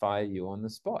someone, I'll fire you on the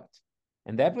spot.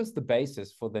 And that was the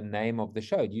basis for the name of the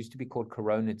show. It used to be called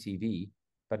Corona TV,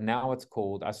 but now it's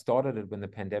called, I started it when the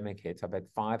pandemic hit. I've had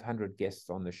 500 guests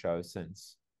on the show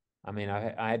since. I mean,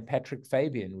 I had Patrick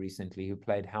Fabian recently, who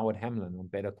played Howard Hamlin on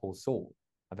Better Call Saul.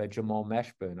 I've had Jamal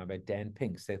Mashburn. I've had Dan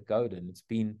Pink, Seth Godin. It's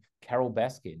been Carol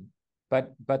Baskin.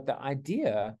 But the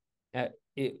idea,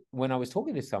 when I was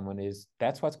talking to someone, is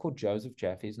that's why it's called Joseph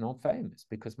Jaffe is not famous,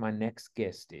 because my next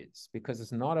guest is, because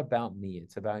it's not about me,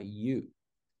 it's about you.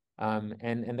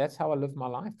 And that's how I live my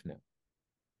life now.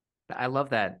 I love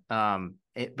that.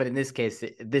 But in this case,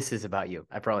 this is about you.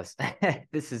 I promise.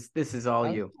 This is all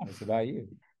Oh, you. it's about you.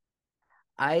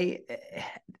 I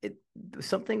it,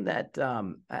 something that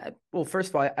well, first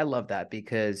of all, I love that,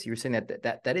 because you were saying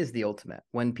that is the ultimate.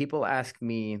 When people ask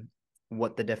me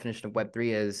what the definition of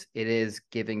Web3 is, it is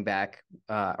giving back,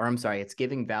 or I'm sorry, it's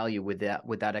giving value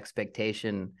without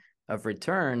expectation of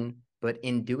return. But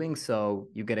in doing so,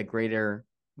 you get a greater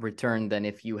return than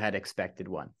if you had expected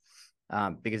one.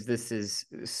 Because this is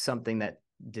something that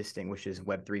distinguishes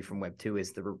Web3 from Web2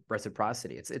 is the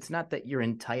reciprocity. It's not that you're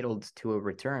entitled to a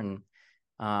return,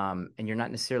 and you're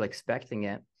not necessarily expecting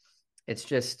it. It's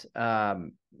just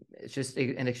an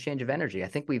exchange of energy. I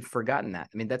think we've forgotten that.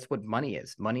 I mean, that's what money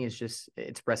is. Money is just,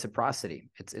 it's reciprocity.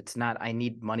 It's not, I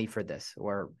need money for this,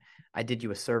 or I did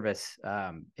you a service.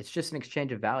 It's just an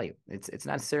exchange of value. It's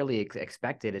not necessarily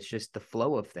expected. It's just the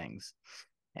flow of things,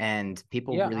 and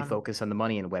people Yeah, really focus on the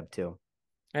money in Web 2.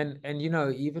 and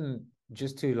even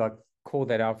just to, like, call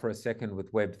that out for a second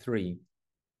with Web3,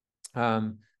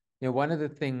 one of the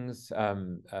things,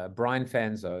 Brian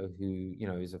Fanzo, who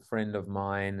is a friend of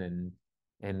mine,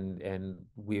 and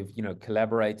we've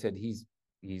collaborated.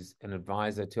 He's an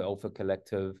advisor to Alpha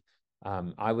Collective.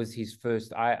 I was his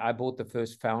first. I bought the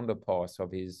first founder pass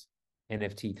of his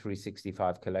NFT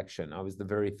 365 collection. I was the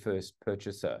very first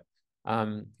purchaser.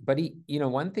 But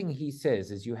one thing he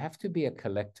says is you have to be a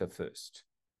collector first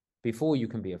before you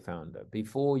can be a founder.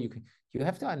 You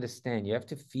have to understand. You have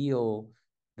to feel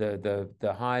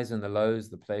the highs and the lows,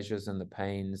 the pleasures and the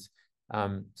pains.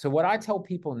 So what I tell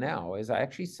people now is I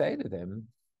actually say to them,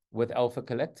 with Alpha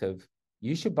Collective,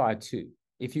 you should buy two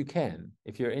if you can.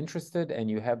 If you're interested and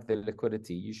you have the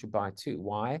liquidity, you should buy two.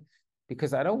 Why?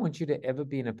 Because I don't want you to ever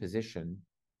be in a position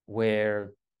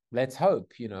where, let's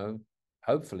hope,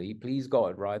 hopefully, please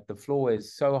God, right, the floor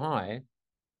is so high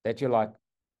that you're like,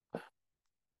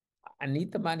 I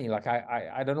need the money. Like,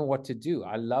 I don't know what to do.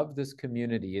 I love this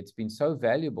community. It's been so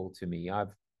valuable to me.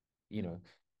 I've,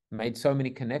 made so many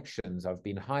connections. I've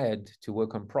been hired to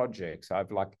work on projects.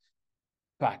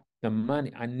 But the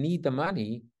money, I need the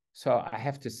money. So I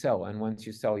have to sell. And once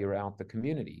you sell, you're out the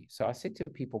community. So I said to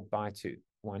people, buy two,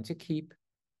 one to keep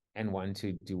and one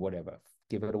to do whatever,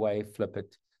 give it away, flip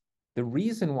it. The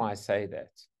reason why I say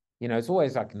that, it's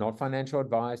always like, not financial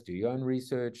advice, do your own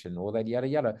research and all that, yada,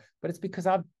 yada. But it's because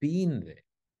I've been there.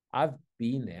 I've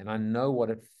been there and I know what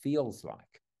it feels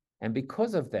like. And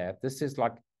because of that, this is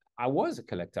like, I was a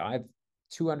collector. I have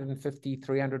 250,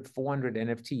 300, 400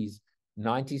 NFTs.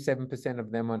 97%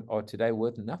 of them are today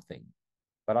worth nothing.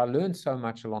 But I learned so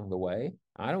much along the way.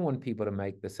 I don't want people to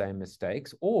make the same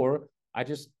mistakes, or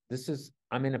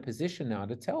I'm in a position now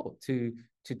to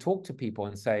talk to people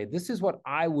and say, this is what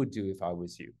I would do if I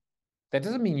was you. That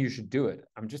doesn't mean you should do it.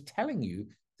 I'm just telling you,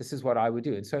 this is what I would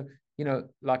do. And so,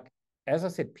 like, as I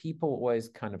said, people always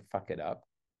kind of fuck it up.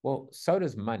 Well, so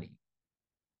does money,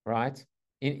 right?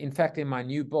 In fact, in my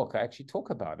new book, I actually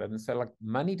talk about it and say, like,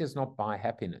 money does not buy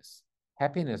happiness.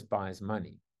 Happiness buys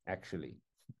money, actually.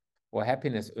 or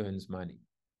happiness earns money,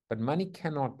 but money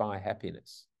cannot buy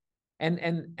happiness. And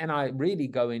I really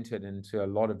go into it into a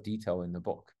lot of detail in the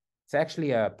book. It's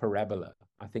actually a parabola.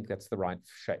 I think that's the right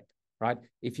shape, right?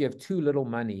 If you have too little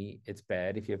money, it's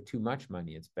bad. If you have too much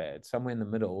money, it's bad. Somewhere in the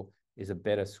middle is a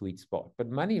better sweet spot. But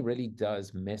money really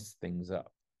does mess things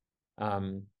up.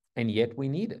 And yet we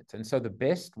need it. And so the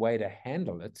best way to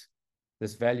handle it,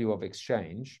 this value of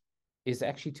exchange, is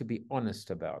actually to be honest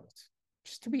about it.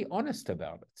 Just to be honest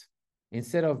about it.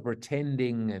 Instead of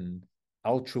pretending and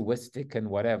altruistic and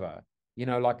whatever.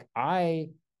 Like I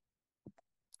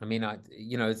mean,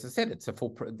 as I said, it's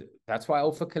that's why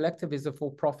Alpha Collective is a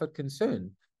for-profit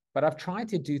concern. But I've tried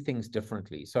to do things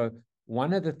differently. So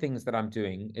one of the things that I'm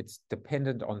doing, it's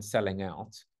dependent on selling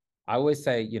out. I always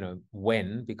say,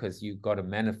 when, because you've got to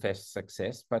manifest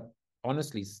success. But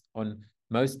honestly, on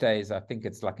most days, I think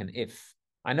it's like an if.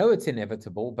 I know it's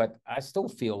inevitable, but I still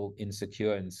feel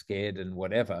insecure and scared and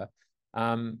whatever.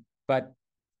 But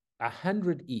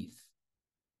 100 ETH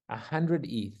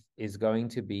is going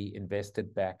to be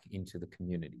invested back into the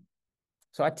community.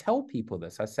 So I tell people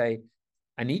this. I say,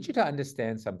 I need you to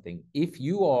understand something. If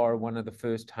you are one of the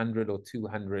first 100 or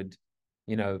 200,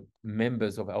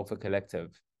 members of Alpha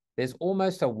Collective, there's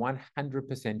almost a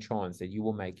 100% chance that you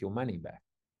will make your money back.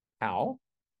 How?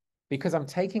 Because I'm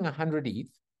taking 100 ETH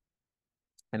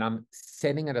and I'm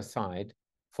setting it aside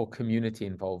for community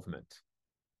involvement.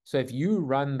 So if you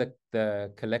run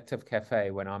the collective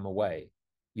cafe when I'm away,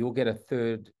 you'll get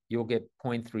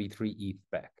 0.33 ETH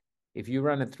back. If you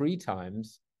run it 3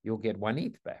 times, you'll get 1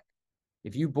 ETH back.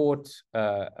 If you bought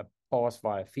a pass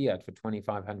via fiat for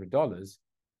 $2,500,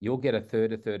 you'll get a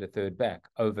third back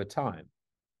over time.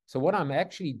 So what I'm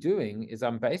actually doing is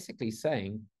I'm basically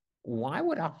saying, why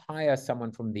would I hire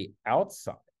someone from the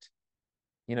outside?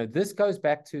 This goes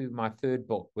back to my 3rd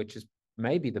book, which is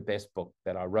maybe the best book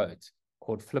that I wrote,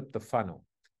 called Flip the Funnel,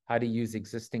 how to use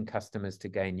existing customers to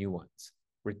gain new ones.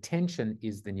 Retention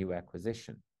is the new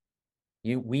acquisition.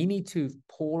 We need to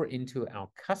pour into our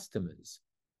customers.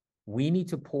 We need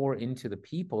to pour into the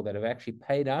people that have actually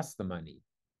paid us the money,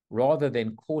 rather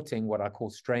than courting what I call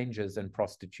strangers and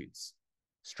prostitutes.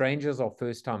 Strangers are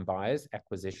first-time buyers,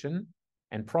 acquisition,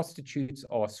 and prostitutes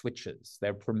are switchers.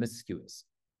 They're promiscuous.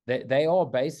 They are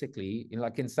basically,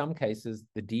 like in some cases,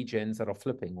 the degens that are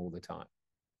flipping all the time.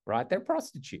 Right? They're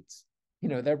prostitutes.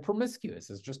 They're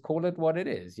promiscuous. Let's just call it what it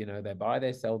is. They buy,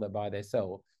 they sell, they buy, they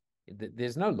sell.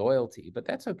 There's no loyalty, but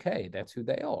that's okay. That's who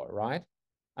they are, right?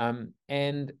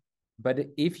 But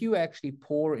if you actually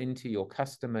pour into your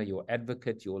customer, your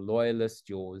advocate, your loyalist,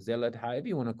 your zealot, however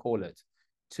you want to call it,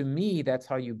 to me, that's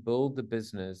how you build the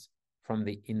business from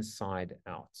the inside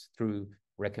out, through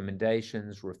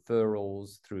recommendations,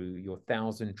 referrals, through your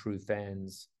 1,000 true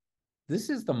fans. This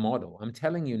is the model. I'm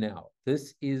telling you now,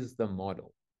 this is the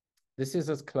model. This is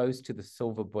as close to the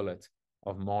silver bullet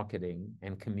of marketing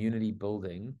and community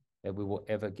building that we will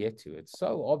ever get to. It's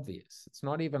so obvious. It's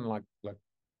not even like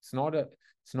it's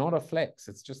not a flex.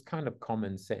 It's just kind of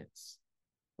common sense,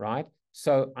 right?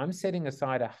 So I'm setting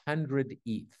aside 100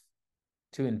 ETH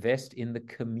to invest in the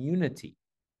community.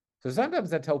 So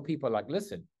sometimes I tell people, like,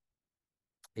 listen,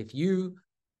 if you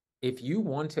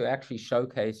want to actually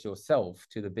showcase yourself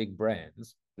to the big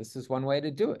brands, this is one way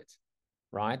to do it,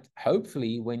 right?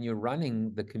 Hopefully, when you're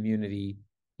running the community,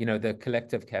 the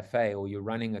collective cafe, or you're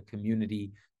running a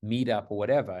community meetup or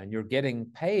whatever, and you're getting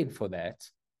paid for that,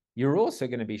 you're also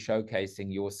going to be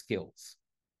showcasing your skills.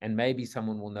 And maybe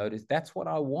someone will notice, that's what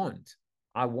I want.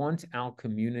 I want our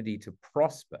community to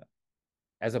prosper,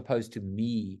 as opposed to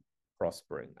me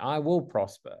prospering. I will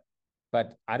prosper,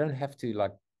 but I don't have to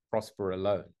prosper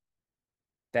alone.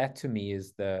 That to me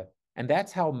is and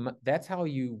that's how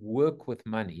you work with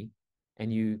money,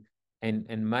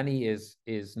 and money is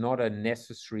not a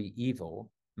necessary evil.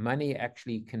 Money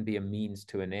actually can be a means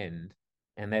to an end,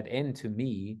 and that end to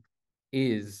me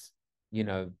is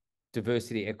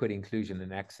diversity, equity, inclusion,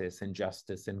 and access, and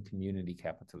justice, and community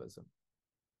capitalism.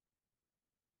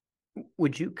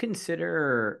 Would you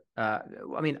consider?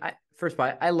 First of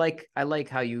all, I like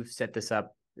how you set this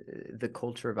up. The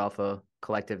culture of Alpha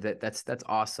Collective. That's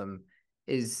awesome.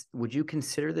 Would you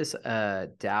consider this a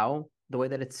DAO the way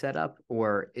that it's set up,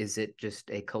 or is it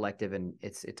just a collective and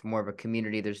it's more of a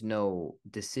community? There's no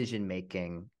decision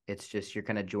making. It's just you're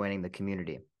kind of joining the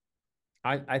community.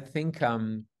 I think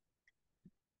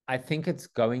it's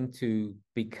going to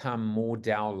become more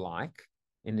DAO-like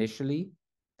initially.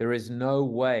 There is no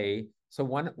way. So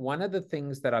one of the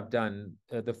things that I've done,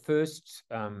 the first,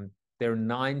 there are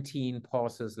 19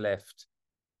 passes left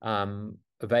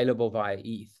available via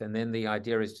ETH, and then the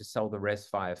idea is to sell the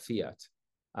rest via fiat.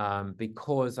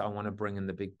 because I want to bring in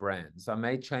the big brands. I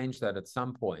may change that at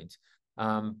some point.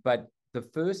 But the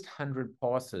first 100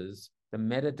 passes, the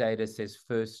metadata says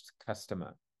first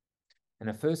customer. And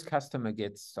a first customer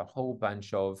gets a whole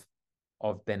bunch of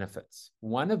benefits.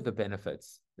 One of the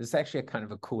benefits, this is actually a kind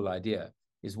of a cool idea,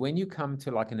 is when you come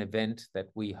to like an event that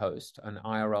we host, an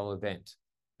IRL event,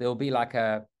 there'll be like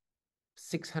a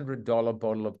 $600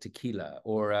 bottle of tequila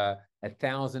or a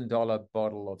 $1,000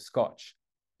 bottle of scotch.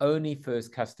 Only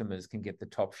first customers can get the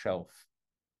top shelf.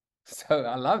 So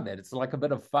I love that. It's like a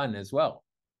bit of fun as well.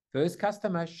 First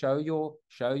customer, show your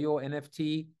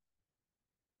NFT,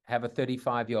 have a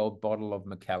 35-year-old bottle of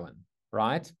Macallan,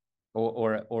 right?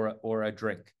 Or a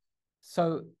drink.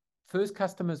 So first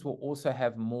customers will also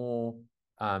have more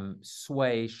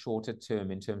sway shorter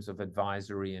term in terms of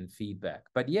advisory and feedback.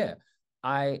 But yeah,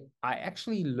 I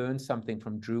actually learned something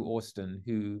from Drew Austin,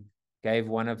 who gave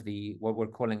one of the what we're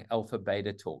calling alpha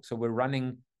beta talks. So we're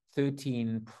running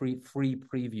 13 free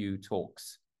preview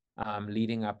talks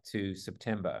leading up to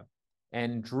September.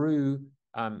 And Drew,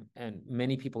 and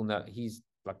many people know he's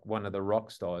like one of the rock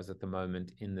stars at the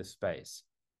moment in this space.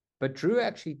 But Drew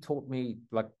actually taught me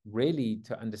like really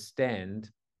to understand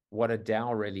what a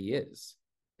DAO really is.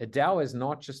 A DAO is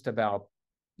not just about,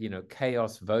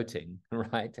 chaos voting,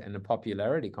 right? And a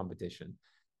popularity competition.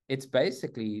 It's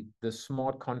basically the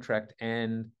smart contract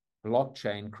and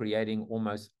blockchain creating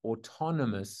almost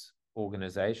autonomous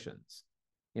organizations,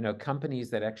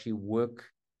 companies that actually work,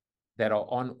 that are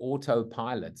on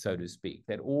autopilot, so to speak,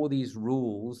 that all these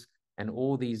rules and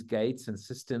all these gates and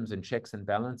systems and checks and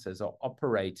balances are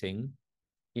operating,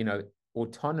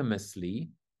 autonomously.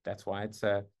 That's why it's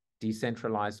a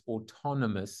decentralized,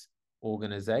 autonomous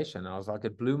organization. I was like,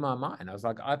 it blew my mind. I was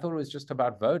like, I thought it was just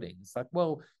about voting. It's like,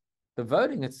 well, the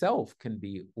voting itself can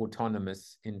be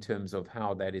autonomous in terms of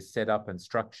how that is set up and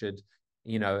structured,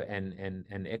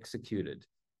 and executed.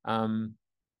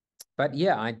 But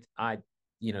yeah,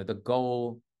 the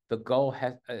goal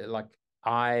has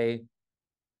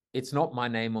it's not my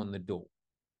name on the door.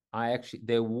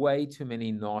 There are way too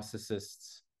many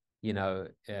narcissists, in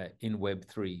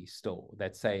Web3 still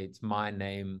that say it's my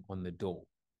name on the door.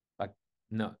 Like,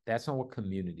 no, that's not what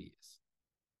community is.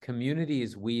 Community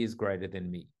is we is greater than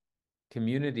me.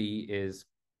 Community is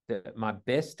my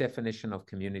best definition of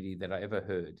community that I ever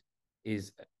heard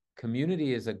is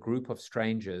community is a group of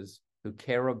strangers who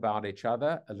care about each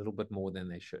other a little bit more than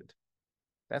they should.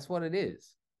 That's what it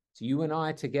is. So you and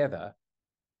I together,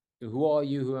 who are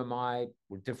you? Who am I?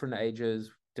 We're different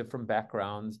ages, different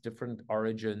backgrounds, different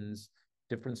origins,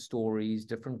 different stories,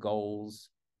 different goals.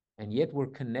 And yet we're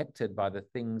connected by the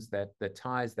things the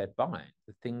ties that bind,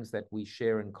 the things that we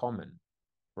share in common,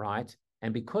 right?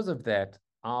 And because of that,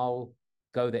 I'll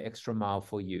go the extra mile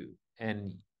for you.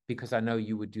 And because I know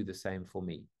you would do the same for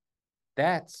me.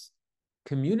 That's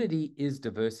community is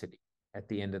diversity at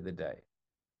the end of the day,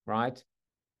 right?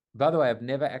 By the way, I've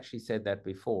never actually said that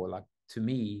before. Like, to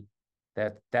me,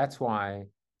 that's why,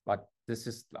 like,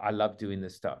 I love doing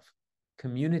this stuff.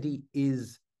 Community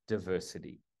is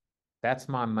diversity. That's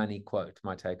my money quote,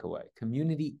 my takeaway.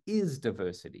 Community is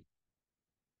diversity.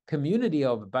 Community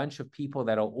of a bunch of people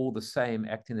that are all the same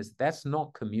acting as, that's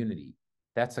not community.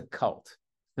 That's a cult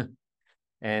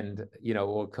and,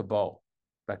 or cabal.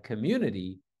 But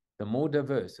community, the more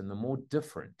diverse and the more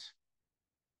different,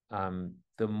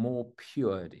 the more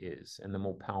pure it is and the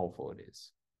more powerful it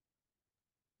is.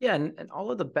 Yeah, and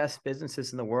all of the best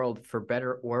businesses in the world, for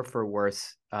better or for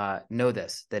worse, know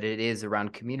this, that it is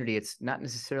around community. It's not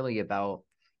necessarily about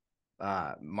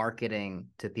marketing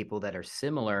to people that are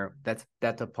similar. That's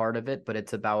a part of it, but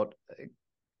it's about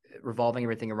revolving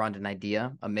everything around an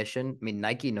idea, a mission. I mean,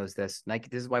 Nike knows this. This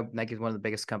is why Nike is one of the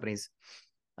biggest companies.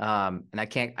 And I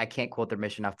can't quote their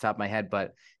mission off the top of my head,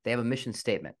 but they have a mission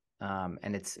statement.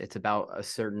 And it's about a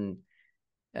certain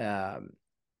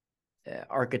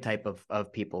archetype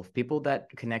of people that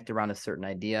connect around a certain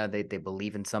idea. They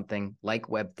believe in something like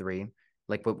Web3,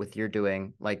 like what you're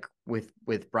doing, like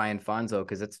with Brian Fonzo,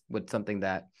 because that's something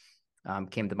that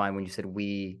came to mind when you said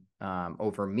we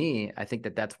over me. I think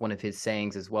that's one of his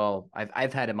sayings as well.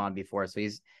 I've had him on before, so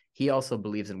he also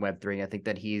believes in Web3. I think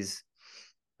that he's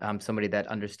somebody that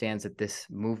understands that this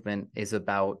movement is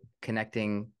about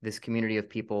connecting this community of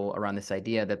people around this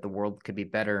idea that the world could be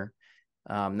better,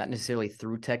 not necessarily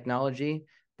through technology,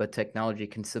 but technology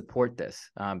can support this,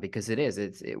 because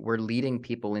we're leading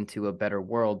people into a better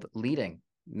world,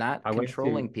 not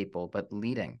controlling people, but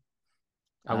leading.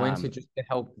 I went to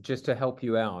just to help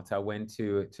you out. I went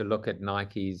to look at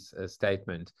Nike's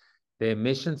statement. Their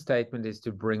mission statement is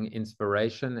to bring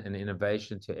inspiration and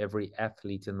innovation to every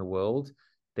athlete in the world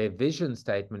their vision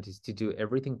statement is to do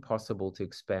everything possible to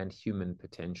expand human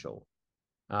potential.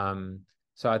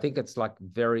 So I think it's like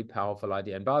very powerful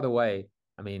idea. And by the way,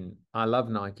 I mean, I love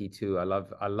Nike too. I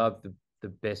love the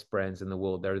best brands in the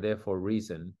world. They're there for a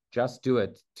reason. Just do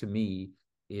it, to me,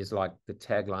 is like the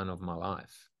tagline of my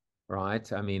life,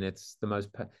 right? I mean, it's the most,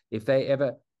 if they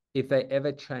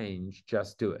ever change,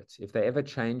 just do it. If they ever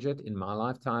change it in my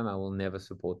lifetime, I will never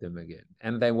support them again.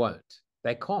 And they won't.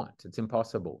 They can't. It's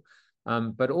impossible.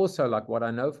 But also, like, what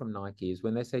I know from Nike is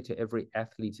when they say to every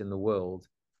athlete in the world,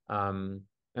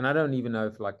 and I don't even know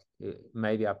if, like,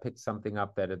 maybe I picked something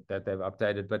up that they've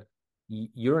updated, but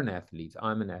you're an athlete.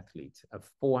 I'm an athlete. A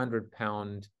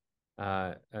 400-pound,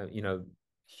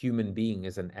 human being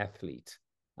is an athlete,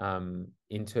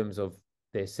 in terms of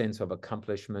their sense of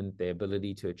accomplishment, their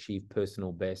ability to achieve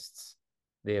personal bests,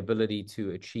 their ability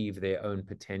to achieve their own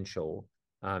potential,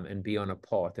 and be on a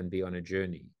path and be on a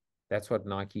journey. That's what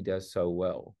Nike does so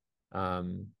well.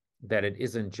 That it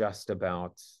isn't just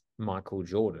about Michael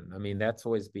Jordan. I mean, that's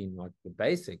always been like the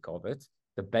basic of it,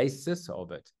 the basis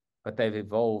of it, but they've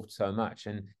evolved so much.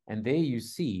 And there you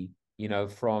see,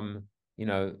 from,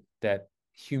 that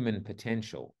human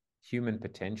potential.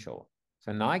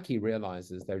 So Nike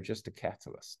realizes they're just a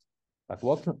catalyst. Like,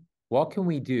 what can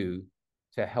we do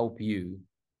to help you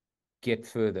get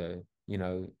further,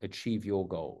 achieve your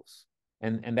goals?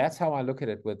 And that's how I look at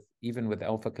it even with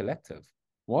Alpha Collective.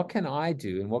 What can I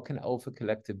do and what can Alpha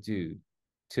Collective do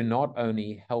to not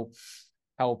only help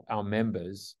our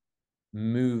members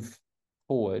move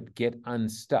forward, get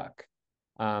unstuck,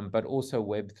 but also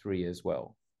Web3 as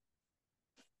well?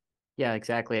 Yeah,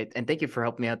 exactly. And thank you for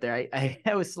helping me out there.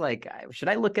 I was like, should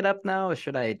I look it up now or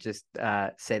should I just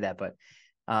say that? But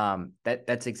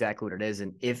that's exactly what it is.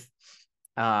 And if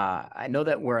I know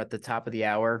that we're at the top of the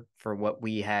hour for what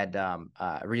we had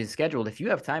originally scheduled. If you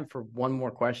have time for one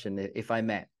more question, if I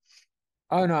may.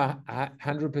 Oh no,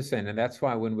 100%. And that's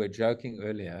why when we're joking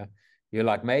earlier, you're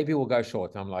like, maybe we'll go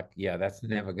short. I'm like, yeah, that's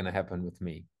never going to happen with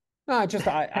me. No, just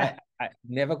I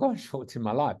never gone short in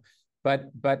my life.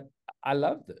 But I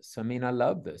love this. I mean, I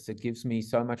love this. It gives me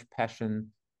so much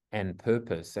passion and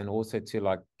purpose, and also to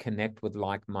like connect with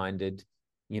like-minded,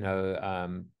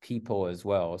 people as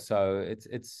well. So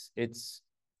it's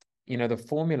the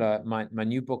formula. My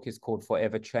new book is called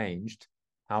Forever Changed: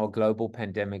 How a Global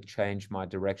Pandemic Changed My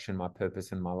Direction, My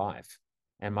Purpose, and My Life.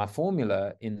 And my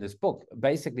formula in this book,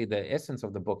 basically the essence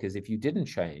of the book is, if you didn't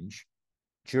change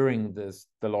during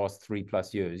the last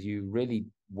 3+ years, you really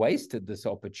wasted this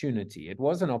opportunity. It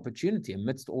was an opportunity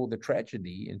amidst all the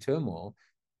tragedy and turmoil.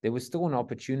 There was still an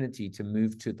opportunity to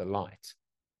move to the light.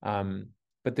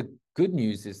 But the good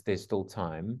news is there's still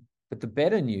time. But the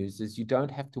better news is you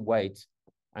don't have to wait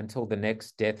until the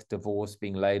next death, divorce,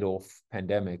 being laid off,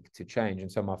 pandemic to change.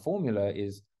 And so my formula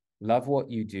is love what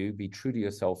you do, be true to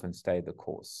yourself, and stay the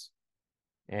course.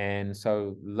 And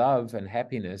so love and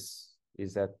happiness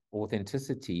is that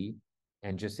authenticity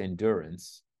and just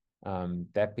endurance.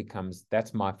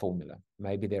 That's my formula.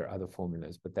 Maybe there are other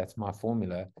formulas, but that's my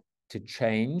formula to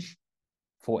change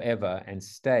forever and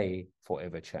stay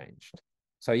forever changed.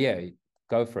 So yeah,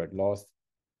 go for it.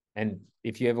 And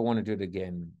if you ever want to do it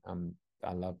again,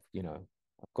 I love,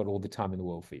 I've got all the time in the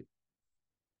world for you.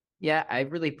 Yeah, I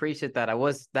really appreciate that.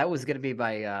 That was gonna be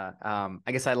my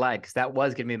I guess I lied because that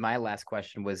was gonna be my last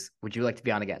question was, would you like to be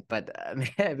on again? But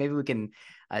maybe we can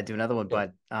do another one.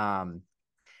 Yeah.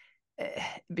 But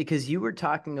because you were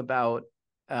talking about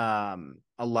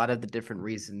a lot of the different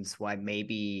reasons why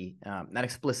maybe not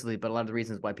explicitly, but a lot of the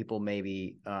reasons why people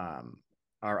maybe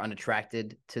are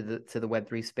unattracted to the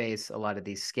Web3 space. A lot of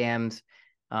these scams.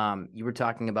 You were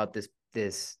talking about this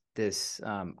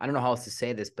I don't know how else to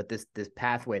say this, but this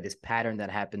pathway, this pattern that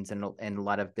happens in a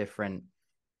lot of different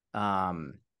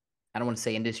I don't want to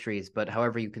say industries, but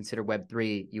however you consider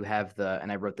Web3, you have and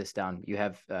I wrote this down, you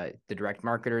have the direct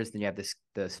marketers, then you have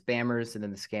the spammers, and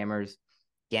then the scammers,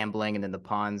 gambling, and then the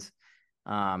pawns.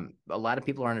 A lot of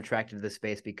people aren't attracted to this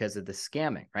space because of the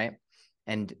scamming, right?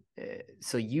 And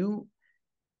so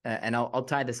and I'll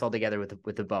tie this all together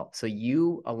with the bow. So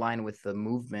you align with the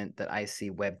movement that I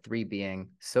see Web3 being.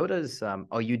 So does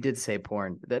oh, you did say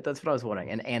porn. That's what I was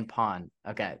wondering. And pawn.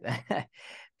 Okay,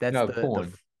 that's No, the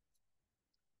porn.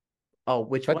 oh,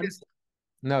 which But one? there's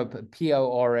no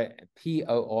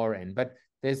PORN. But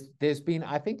there's been,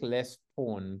 I think, less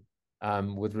porn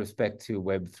with respect to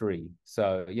Web3.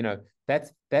 So,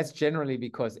 that's generally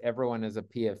because everyone is a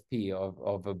PFP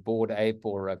of a Bored Ape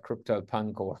or a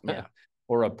CryptoPunk or Yeah.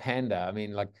 or a panda. I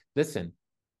mean, like, listen,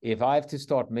 if I have to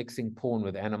start mixing porn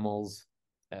with animals,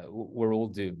 we're all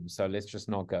doomed. So let's just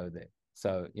not go there.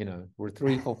 So, we're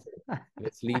 3 for 4.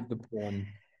 Let's leave the porn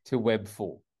to Web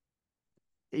 4.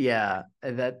 Yeah,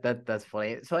 that's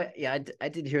funny. So I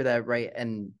did hear that, right,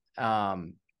 and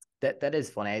that is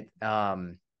funny.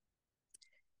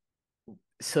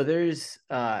 So there's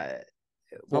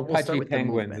It's we'll not we'll start pudgy with the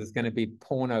penguins. movement. It's going to be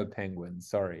porno penguins.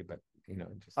 Sorry, but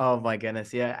just Oh my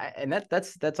goodness, yeah, and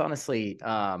that's honestly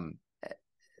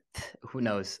who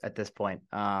knows at this point.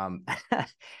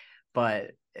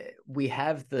 But we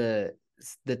have the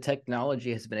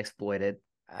technology has been exploited.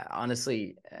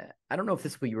 Honestly, I don't know if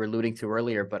this is what you were alluding to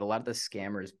earlier, but a lot of the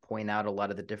scammers point out a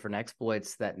lot of the different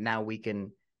exploits that now we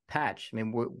can patch. I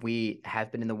mean, we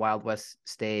have been in the Wild West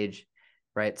stage,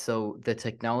 right? So the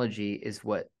technology is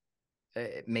what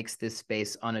makes this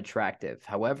space unattractive.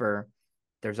 However,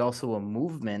 there's also a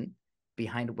movement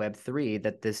behind Web3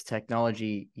 that this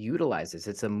technology utilizes.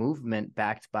 It's a movement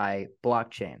backed by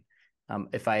blockchain,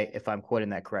 if I'm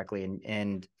quoting that correctly.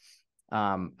 And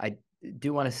I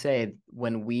do want to say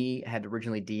when we had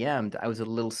originally DM'd, I was a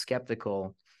little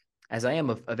skeptical, as I am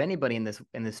of anybody in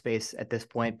this space at this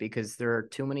point, because there are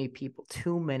too many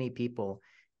people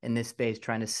in this space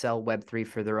trying to sell Web3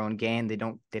 for their own gain. They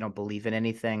don't believe in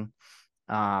anything.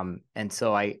 And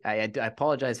so I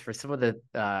apologize for some of the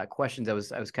questions I was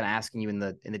kind of asking you in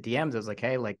the DMs. I was like,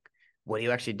 hey, like, what do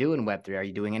you actually do in Web3? Are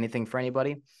you doing anything for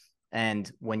anybody?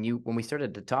 And when we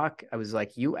started to talk, I was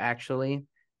like, you actually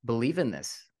believe in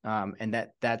this, and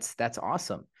that's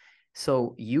awesome.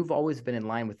 So you've always been in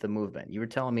line with the movement. You were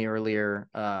telling me earlier.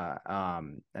 I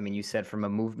mean, you said from a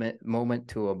moment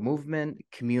to a movement,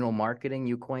 communal marketing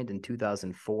you coined in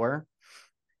 2004.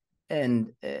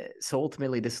 And so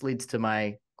ultimately, this leads to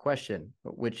my question,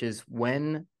 which is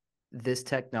when this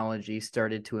technology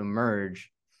started to emerge,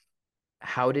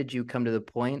 how did you come to the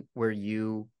point where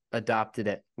you adopted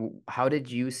it? How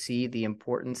did you see the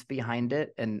importance behind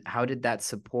it? And how did that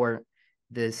support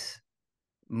this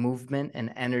movement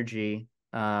and energy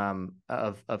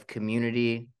of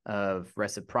community, of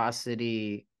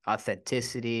reciprocity,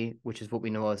 authenticity, which is what we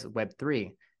know as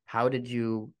Web3? How did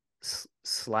you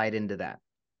slide into that?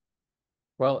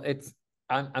 Well,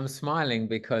 I'm smiling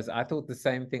because I thought the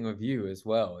same thing of you as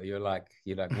well. You're like,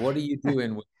 what do you do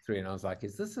in Web3? And I was like,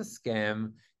 is this a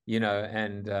scam?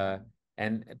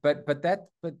 But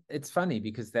it's funny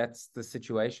because that's the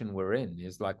situation we're in.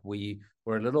 Is like we're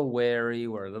a little wary,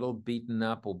 we're a little beaten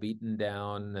up or beaten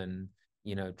down, and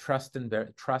trust then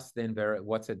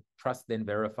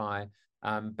verify.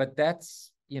 But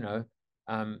that's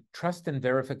trust and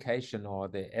verification are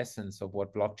the essence of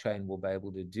what blockchain will be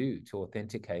able to do to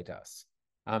authenticate us.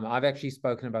 I've actually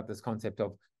spoken about this concept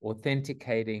of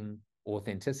authenticating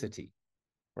authenticity,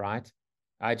 right?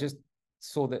 I just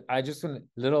saw that. I just want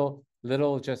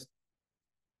little just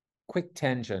quick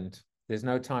tangent. There's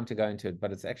no time to go into it,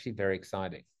 but it's actually very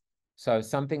exciting. So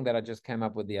something that I just came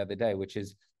up with the other day, which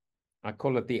is I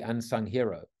call it the unsung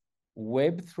hero.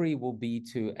 Web3 will be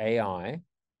to AI,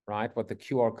 right, what the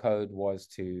QR code was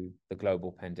to the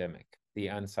global pandemic, the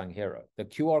unsung hero. The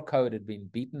QR code had been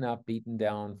beaten up, beaten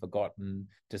down, forgotten,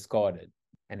 discarded,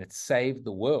 and it saved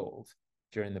the world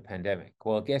during the pandemic.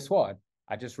 Well, guess what?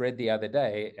 I just read the other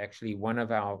day, actually, one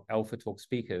of our Alpha Talk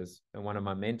speakers and one of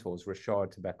my mentors,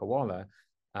 Rashad Tabakawala,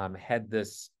 had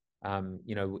this,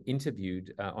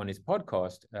 interviewed on his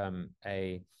podcast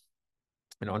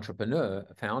an entrepreneur,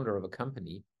 a founder of a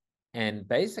company, and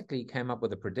basically came up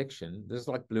with a prediction. This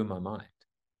like blew my mind.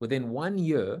 Within 1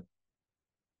 year,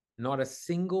 not a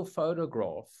single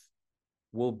photograph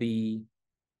will be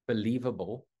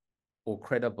believable or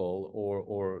credible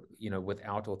or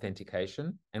without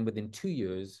authentication. And within 2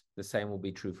 years, the same will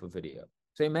be true for video.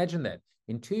 So imagine that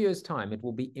in 2 years' time, it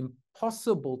will be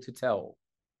impossible to tell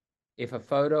if a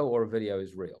photo or a video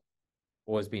is real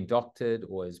or has been doctored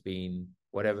or has been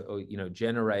whatever, or,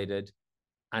 generated,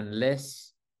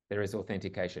 unless there is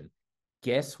authentication.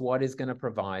 Guess what is going to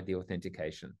provide the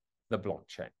authentication? The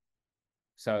blockchain.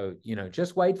 So,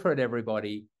 just wait for it,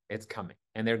 everybody. It's coming.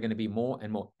 And there are going to be more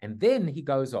and more. And then he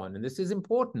goes on, and this is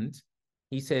important.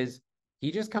 He says,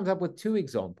 he just comes up with 2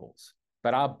 examples,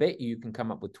 but I'll bet you can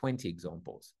come up with 20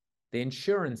 examples. The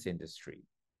insurance industry,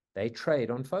 they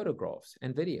trade on photographs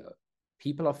and video.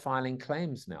 People are filing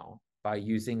claims now by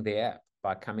using the app,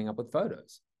 by coming up with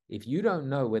photos. If you don't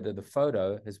know whether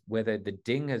whether the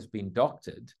ding has been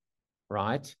doctored,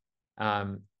 right? I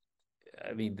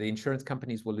mean, the insurance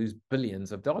companies will lose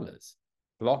billions of dollars.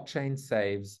 Blockchain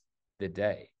saves the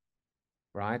day,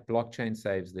 right? Blockchain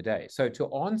saves the day. So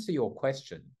to answer your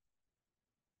question,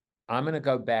 I'm going to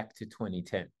go back to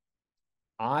 2010.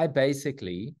 I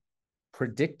basically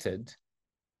predicted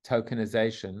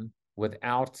tokenization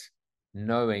without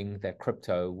knowing that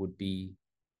crypto would be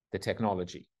the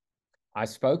technology. I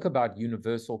spoke about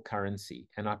universal currency,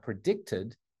 and I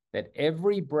predicted that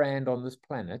every brand on this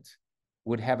planet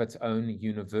would have its own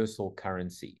universal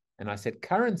currency. And I said,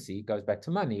 currency goes back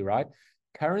to money, right?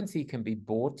 Currency can be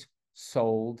bought,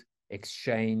 sold,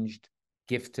 exchanged,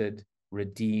 gifted,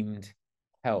 redeemed,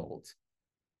 held,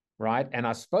 right? And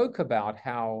I spoke about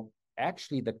how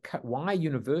actually why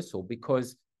universal?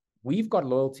 Because we've got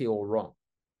loyalty all wrong.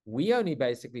 We only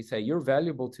basically say you're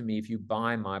valuable to me if you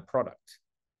buy my product.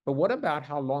 But what about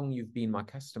how long you've been my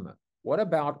customer? What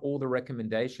about all the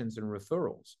recommendations and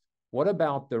referrals? What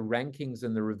about the rankings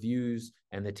and the reviews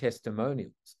and the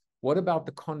testimonials? What about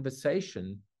the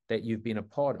conversation that you've been a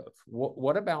part of?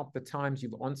 What about the times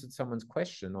you've answered someone's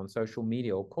question on social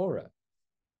media or Quora?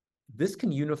 This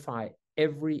can unify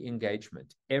every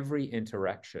engagement, every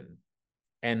interaction.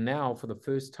 And now, for the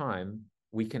first time,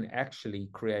 we can actually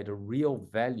create a real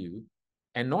value,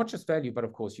 and not just value, but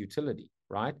of course, utility,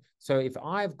 right? So if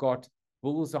I've got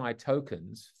bullseye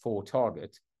tokens for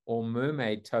Target, or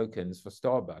mermaid tokens for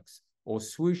Starbucks, or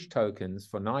swoosh tokens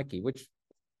for Nike, which,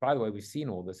 by the way, we've seen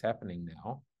all this happening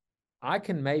now, I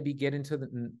can maybe get into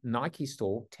the Nike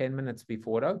store 10 minutes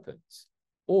before it opens,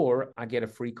 or I get a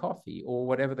free coffee, or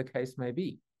whatever the case may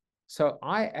be. So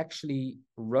I actually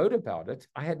wrote about it.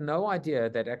 I had no idea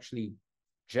that actually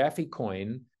Jaffe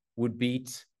coin would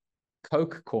beat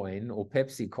Coke coin or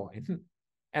Pepsi coin.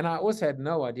 And I also had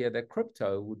no idea that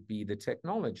crypto would be the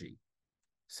technology.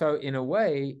 So in a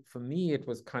way, for me, it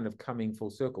was kind of coming full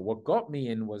circle. What got me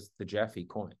in was the Jaffe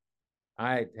coin.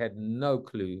 I had no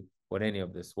clue what any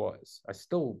of this was. I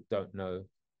still don't know.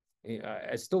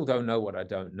 I still don't know what I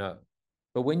don't know.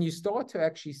 But when you start to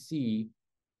actually see,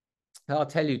 I'll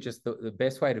tell you just the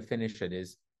best way to finish it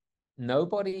is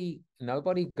nobody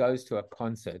goes to a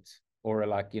concert or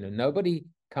nobody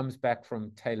comes back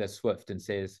from Taylor Swift and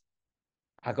says,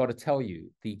 I got to tell you,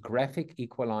 the graphic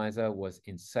equalizer was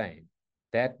insane.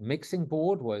 That mixing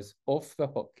board was off the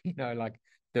hook. Like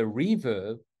the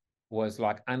reverb was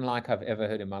like unlike I've ever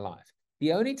heard in my life.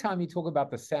 The only time you talk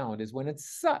about the sound is when it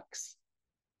sucks.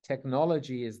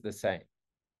 Technology is the same.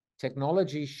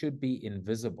 Technology should be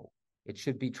invisible. It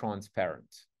should be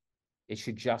transparent. It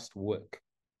should just work,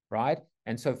 right?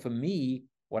 And so for me,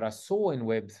 what I saw in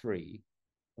Web3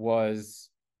 was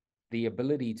the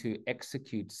ability to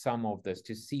execute some of this,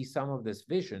 to see some of this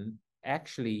vision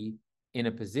actually in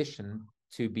a position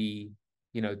to be,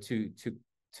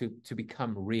 to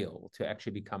become real, to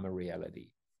actually become a reality.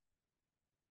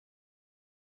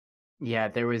 Yeah,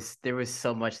 there was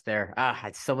so much there. I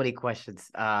had so many questions.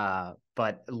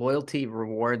 But loyalty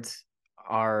rewards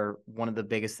are one of the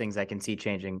biggest things I can see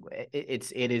changing. It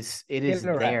is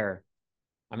Killer app. there.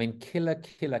 I mean, killer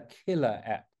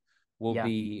app will Yeah.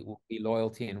 be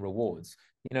loyalty and rewards.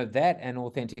 That and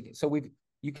authentic. So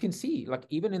you can see, like,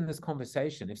 even in this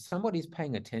conversation, if somebody's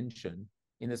paying attention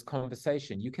in this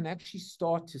conversation, you can actually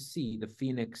start to see the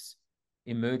phoenix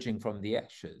emerging from the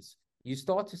ashes. You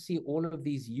start to see all of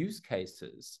these use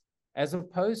cases, as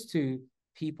opposed to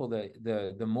people,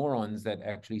 the morons that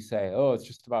actually say, oh, it's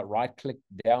just about right click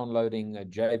downloading a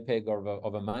JPEG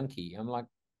of a monkey. I'm like,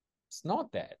 it's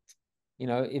not that.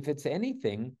 If it's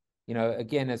anything,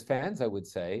 again, as fans, I would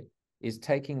say, is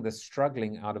taking the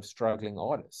struggling out of struggling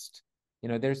artists.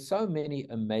 There's so many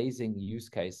amazing use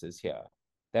cases here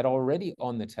that are already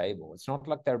on the table. It's not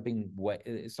like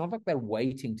it's not like they're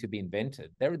waiting to be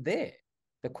invented. They're there.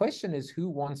 The question is, who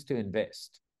wants to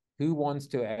invest? Who wants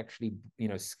to actually,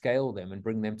 scale them and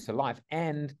bring them to life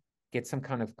and get some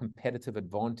kind of competitive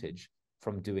advantage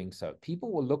from doing so?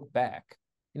 People will look back.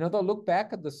 They'll look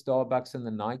back at the Starbucks and the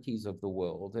Nikes of the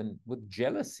world and with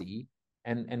jealousy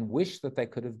and wish that they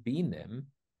could have been them,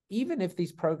 even if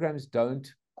these programs don't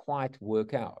quite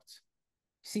work out.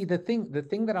 See, the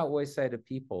thing that I always say to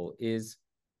people is,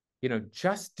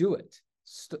 just do it.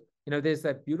 There's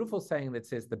that beautiful saying that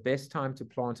says the best time to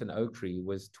plant an oak tree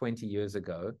was 20 years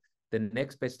ago. The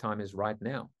next best time is right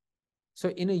now. So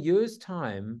in a year's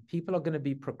time, people are going to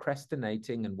be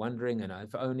procrastinating and wondering, and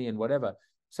if only and whatever.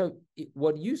 So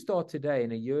what you start today,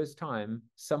 in a year's time,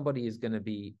 somebody is going to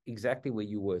be exactly where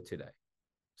you were today.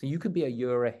 So you could be a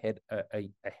year ahead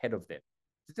of them.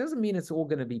 It doesn't mean it's all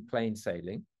going to be plain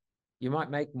sailing. You might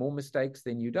make more mistakes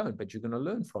than you don't, but you're going to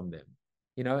learn from them.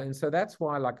 And so that's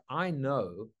why, like, I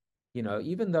know,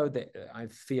 even though I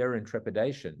have fear and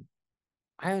trepidation,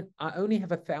 I only have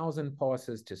 1,000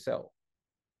 passes to sell.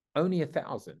 Only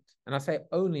 1,000. And I say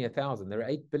only 1,000. There are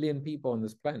 8 billion people on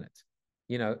this planet.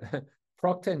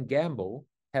 Procter and Gamble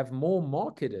have more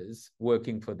marketers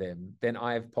working for them than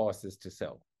I have passes to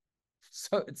sell.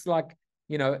 So it's like,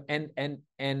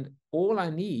 and all I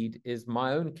need is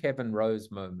my own Kevin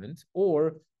Rose moment,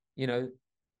 or,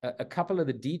 a couple of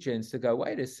the degens to go,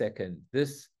 wait a second,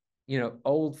 this,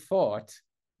 old fart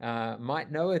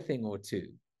might know a thing or two.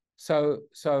 So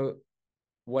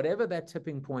whatever that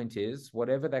tipping point is,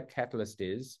 whatever that catalyst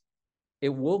is, it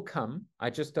will come. I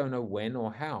just don't know when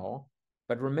or how.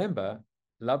 But remember,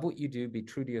 love what you do, be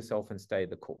true to yourself, and stay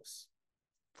the course.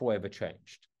 Forever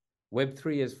changed.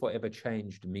 Web3 has forever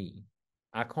changed me.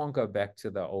 I can't go back to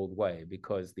the old way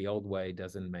because the old way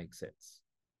doesn't make sense.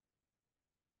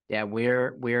 Yeah,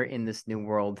 we're in this new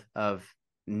world of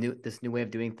this new way of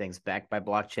doing things backed by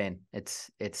blockchain. It's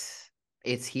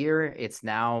here, it's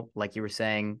now, like you were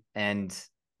saying, and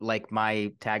like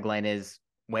my tagline is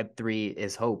Web3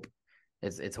 is hope.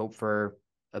 It's hope for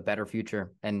a better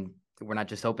future. And we're not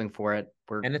just hoping for it,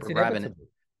 And we're it's grabbing it. inevitable.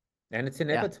 And it's Yeah.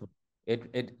 inevitable.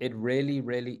 It really,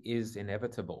 really is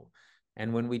inevitable.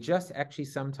 And when we just actually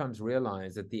sometimes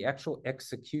realize that the actual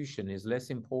execution is less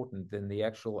important than the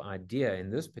actual idea in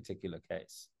this particular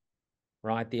case,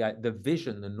 right? The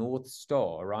vision, the North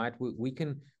Star, right? We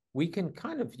can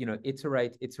kind of,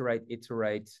 iterate.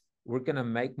 We're going to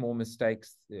make more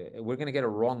mistakes. We're going to get it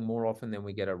wrong more often than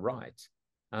we get it right.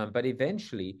 But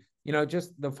eventually,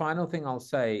 just the final thing I'll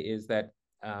say is that,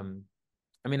 I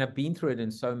mean, I've been through it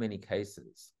in so many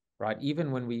cases, right?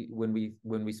 Even when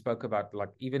we spoke about, like,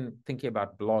 even thinking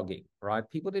about blogging, right?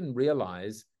 People didn't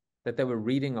realize that they were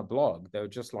reading a blog. They were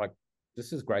just like,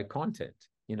 this is great content.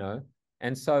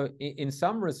 And so in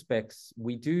some respects,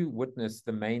 we do witness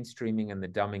the mainstreaming and the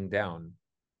dumbing down.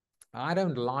 I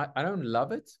don't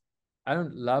love it. I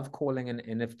don't love calling an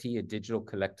NFT a digital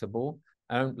collectible.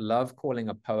 I don't love calling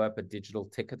a POAP a digital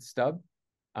ticket stub.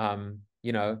 Um,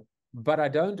 you know, but I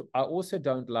also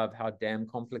don't love how damn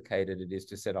complicated it is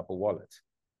to set up a wallet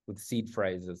with seed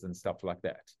phrases and stuff like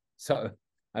that. So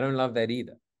I don't love that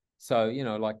either. So,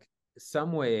 like,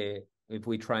 somewhere, if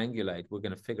we triangulate, we're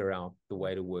going to figure out the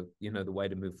way to work, the way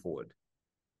to move forward.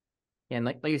 And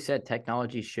like you said,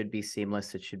 technology should be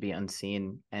seamless. It should be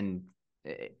unseen, and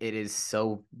it is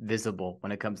so visible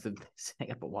when it comes to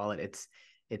setting up a wallet.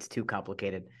 It's too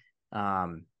complicated.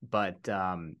 But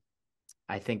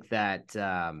I think that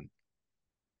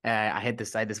I had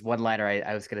this one liner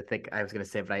I was gonna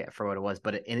say, but I forgot what it was.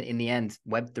 But in the end,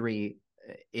 Web3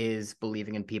 is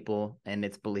believing in people, and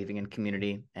it's believing in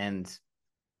community. And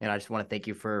I just want to thank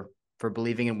you for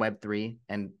believing in Web3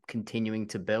 and continuing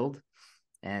to build.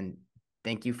 And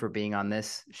thank you for being on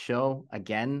this show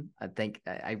again.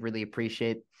 I really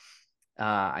appreciate.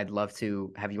 I'd love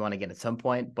to have you on again at some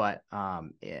point, but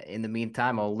in the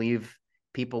meantime, I'll leave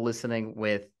people listening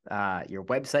with your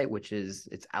website, which is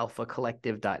it's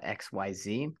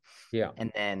alphacollective.xyz. Yeah.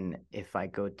 And then if I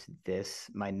go to this,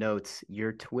 my notes,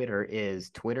 your Twitter is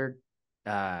Twitter.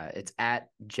 It's at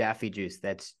Jaffe Juice.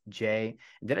 That's J.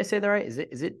 Did I say that right? Is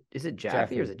it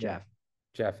Jaffe or is Jaffe. it Yeah.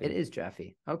 Jaff? It Jaffe. is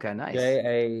Jaffe. Okay, nice.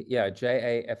 Jaffe, Juice.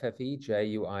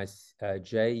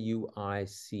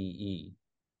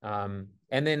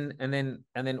 And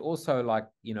then also, like,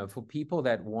 for people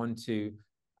that want to,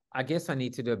 I guess I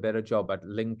need to do a better job at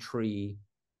Linktree.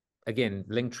 Again,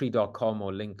 linktree.com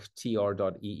or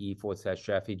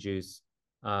linktr.ee/Jaffe Juice.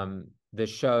 The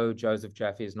show Joseph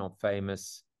Jaffe is Not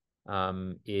Famous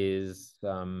is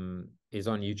on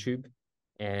YouTube,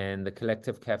 and the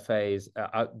Collective Cafes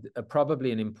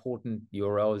probably an important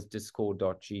URL is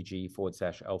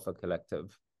discord.gg/Alpha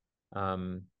Collective.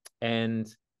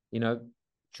 And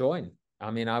join.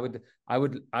 I mean, I would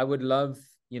love,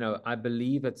 I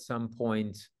believe at some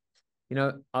point,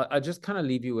 I just kind of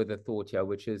leave you with a thought here,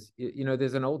 which is,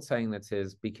 there's an old saying that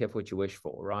says, be careful what you wish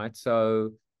for, right?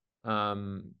 So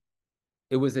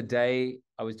it was a day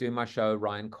I was doing my show.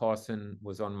 Ryan Carson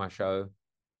was on my show,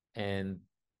 and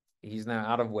he's now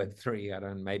out of Web3. I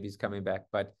don't, maybe he's coming back,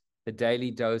 but the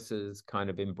Daily Doses kind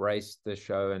of embraced the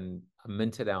show and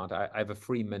minted out. I have a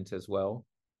free mint as well.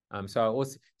 So I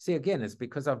also see, again, it's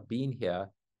because I've been here.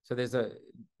 So there's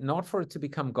not for it to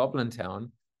become Goblin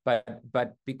Town,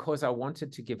 but because I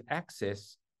wanted to give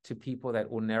access to people that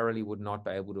ordinarily would not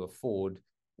be able to afford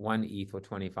one ETH or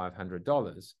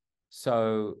 $2,500.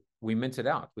 So we minted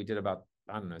out. We did about,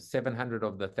 I don't know, 700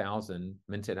 of the 1,000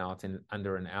 minted out in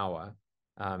under an hour,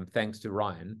 thanks to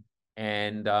Ryan.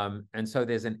 And so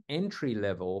there's an entry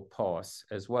level pass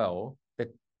as well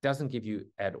that doesn't give you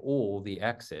at all the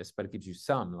access, but it gives you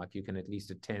some, like you can at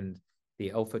least attend the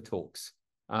alpha talks.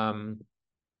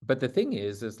 But the thing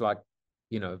is like,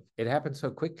 it happened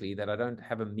so quickly that I don't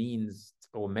have a means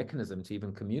or mechanism to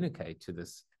even communicate to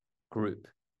this group,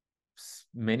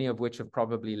 many of which have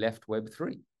probably left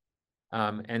Web3.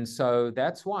 And so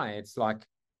that's why it's like,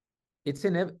 it's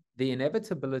the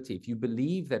inevitability. If you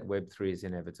believe that Web3 is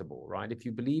inevitable, right? If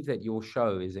you believe that your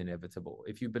show is inevitable,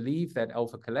 if you believe that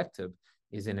Alpha Collective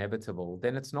is inevitable,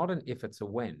 then it's not an if, it's a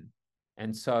when.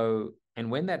 And so,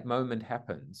 and when that moment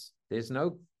happens, there's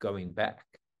no going back.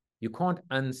 You can't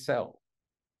unsell.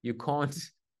 You can't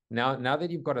now that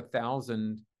you've got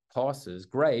 1,000 passes,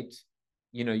 great.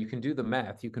 You know, you can do the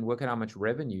math, you can work out how much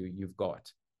revenue you've got,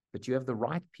 but you have the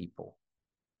right people.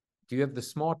 Do you have the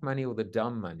smart money or the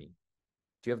dumb money?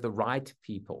 Do you have the right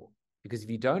people? Because if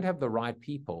you don't have the right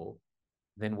people,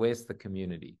 then where's the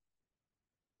community?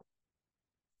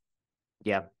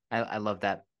 Yeah, I love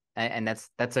that. And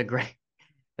that's a great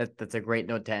that's a great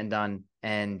note to end on.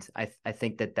 And I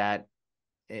think that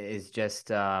is just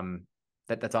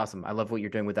that's awesome. I love what you're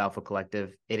doing with Alpha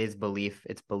Collective. It is belief.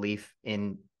 It's belief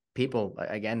in people.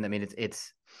 Again, I mean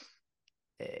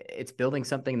it's building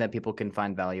something that people can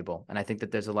find valuable. And I think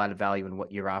that there's a lot of value in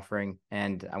what you're offering.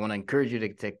 And I want to encourage you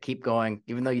to keep going,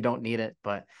 even though you don't need it.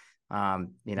 But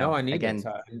you No, know, I need it. again,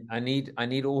 I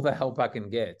need all the help I can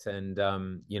get. And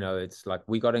you know, it's like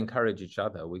we got to encourage each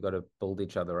other. We got to build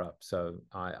each other up. So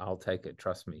I'll take it.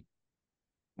 Trust me.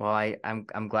 well,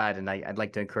 I'm glad, and I'd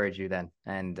like to encourage you then.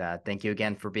 And thank you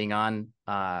again for being on.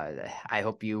 I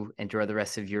hope you enjoy the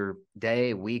rest of your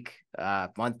day, week,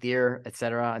 month, year,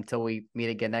 etc. Until we meet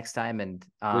again next time. And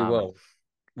We will.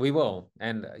 We will.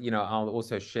 And you know, I'll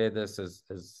also share this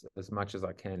as much as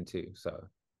I can too. So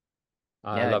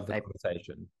I yeah, love the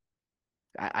conversation.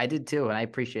 I did too, and I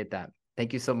appreciate that.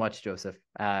 Thank you so much, Joseph.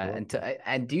 You're welcome.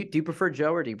 And do you prefer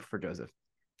Joe or do you prefer Joseph?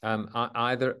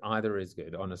 Either is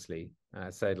good, honestly. I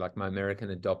say like my American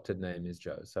adopted name is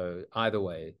Joe, so either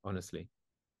way, honestly.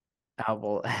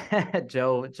 Well,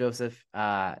 Joseph,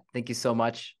 thank you so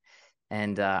much.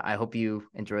 And I hope you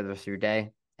enjoy the rest of your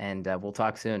day. And we'll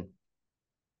talk soon.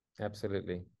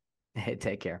 Absolutely.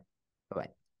 Take care. Bye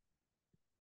bye.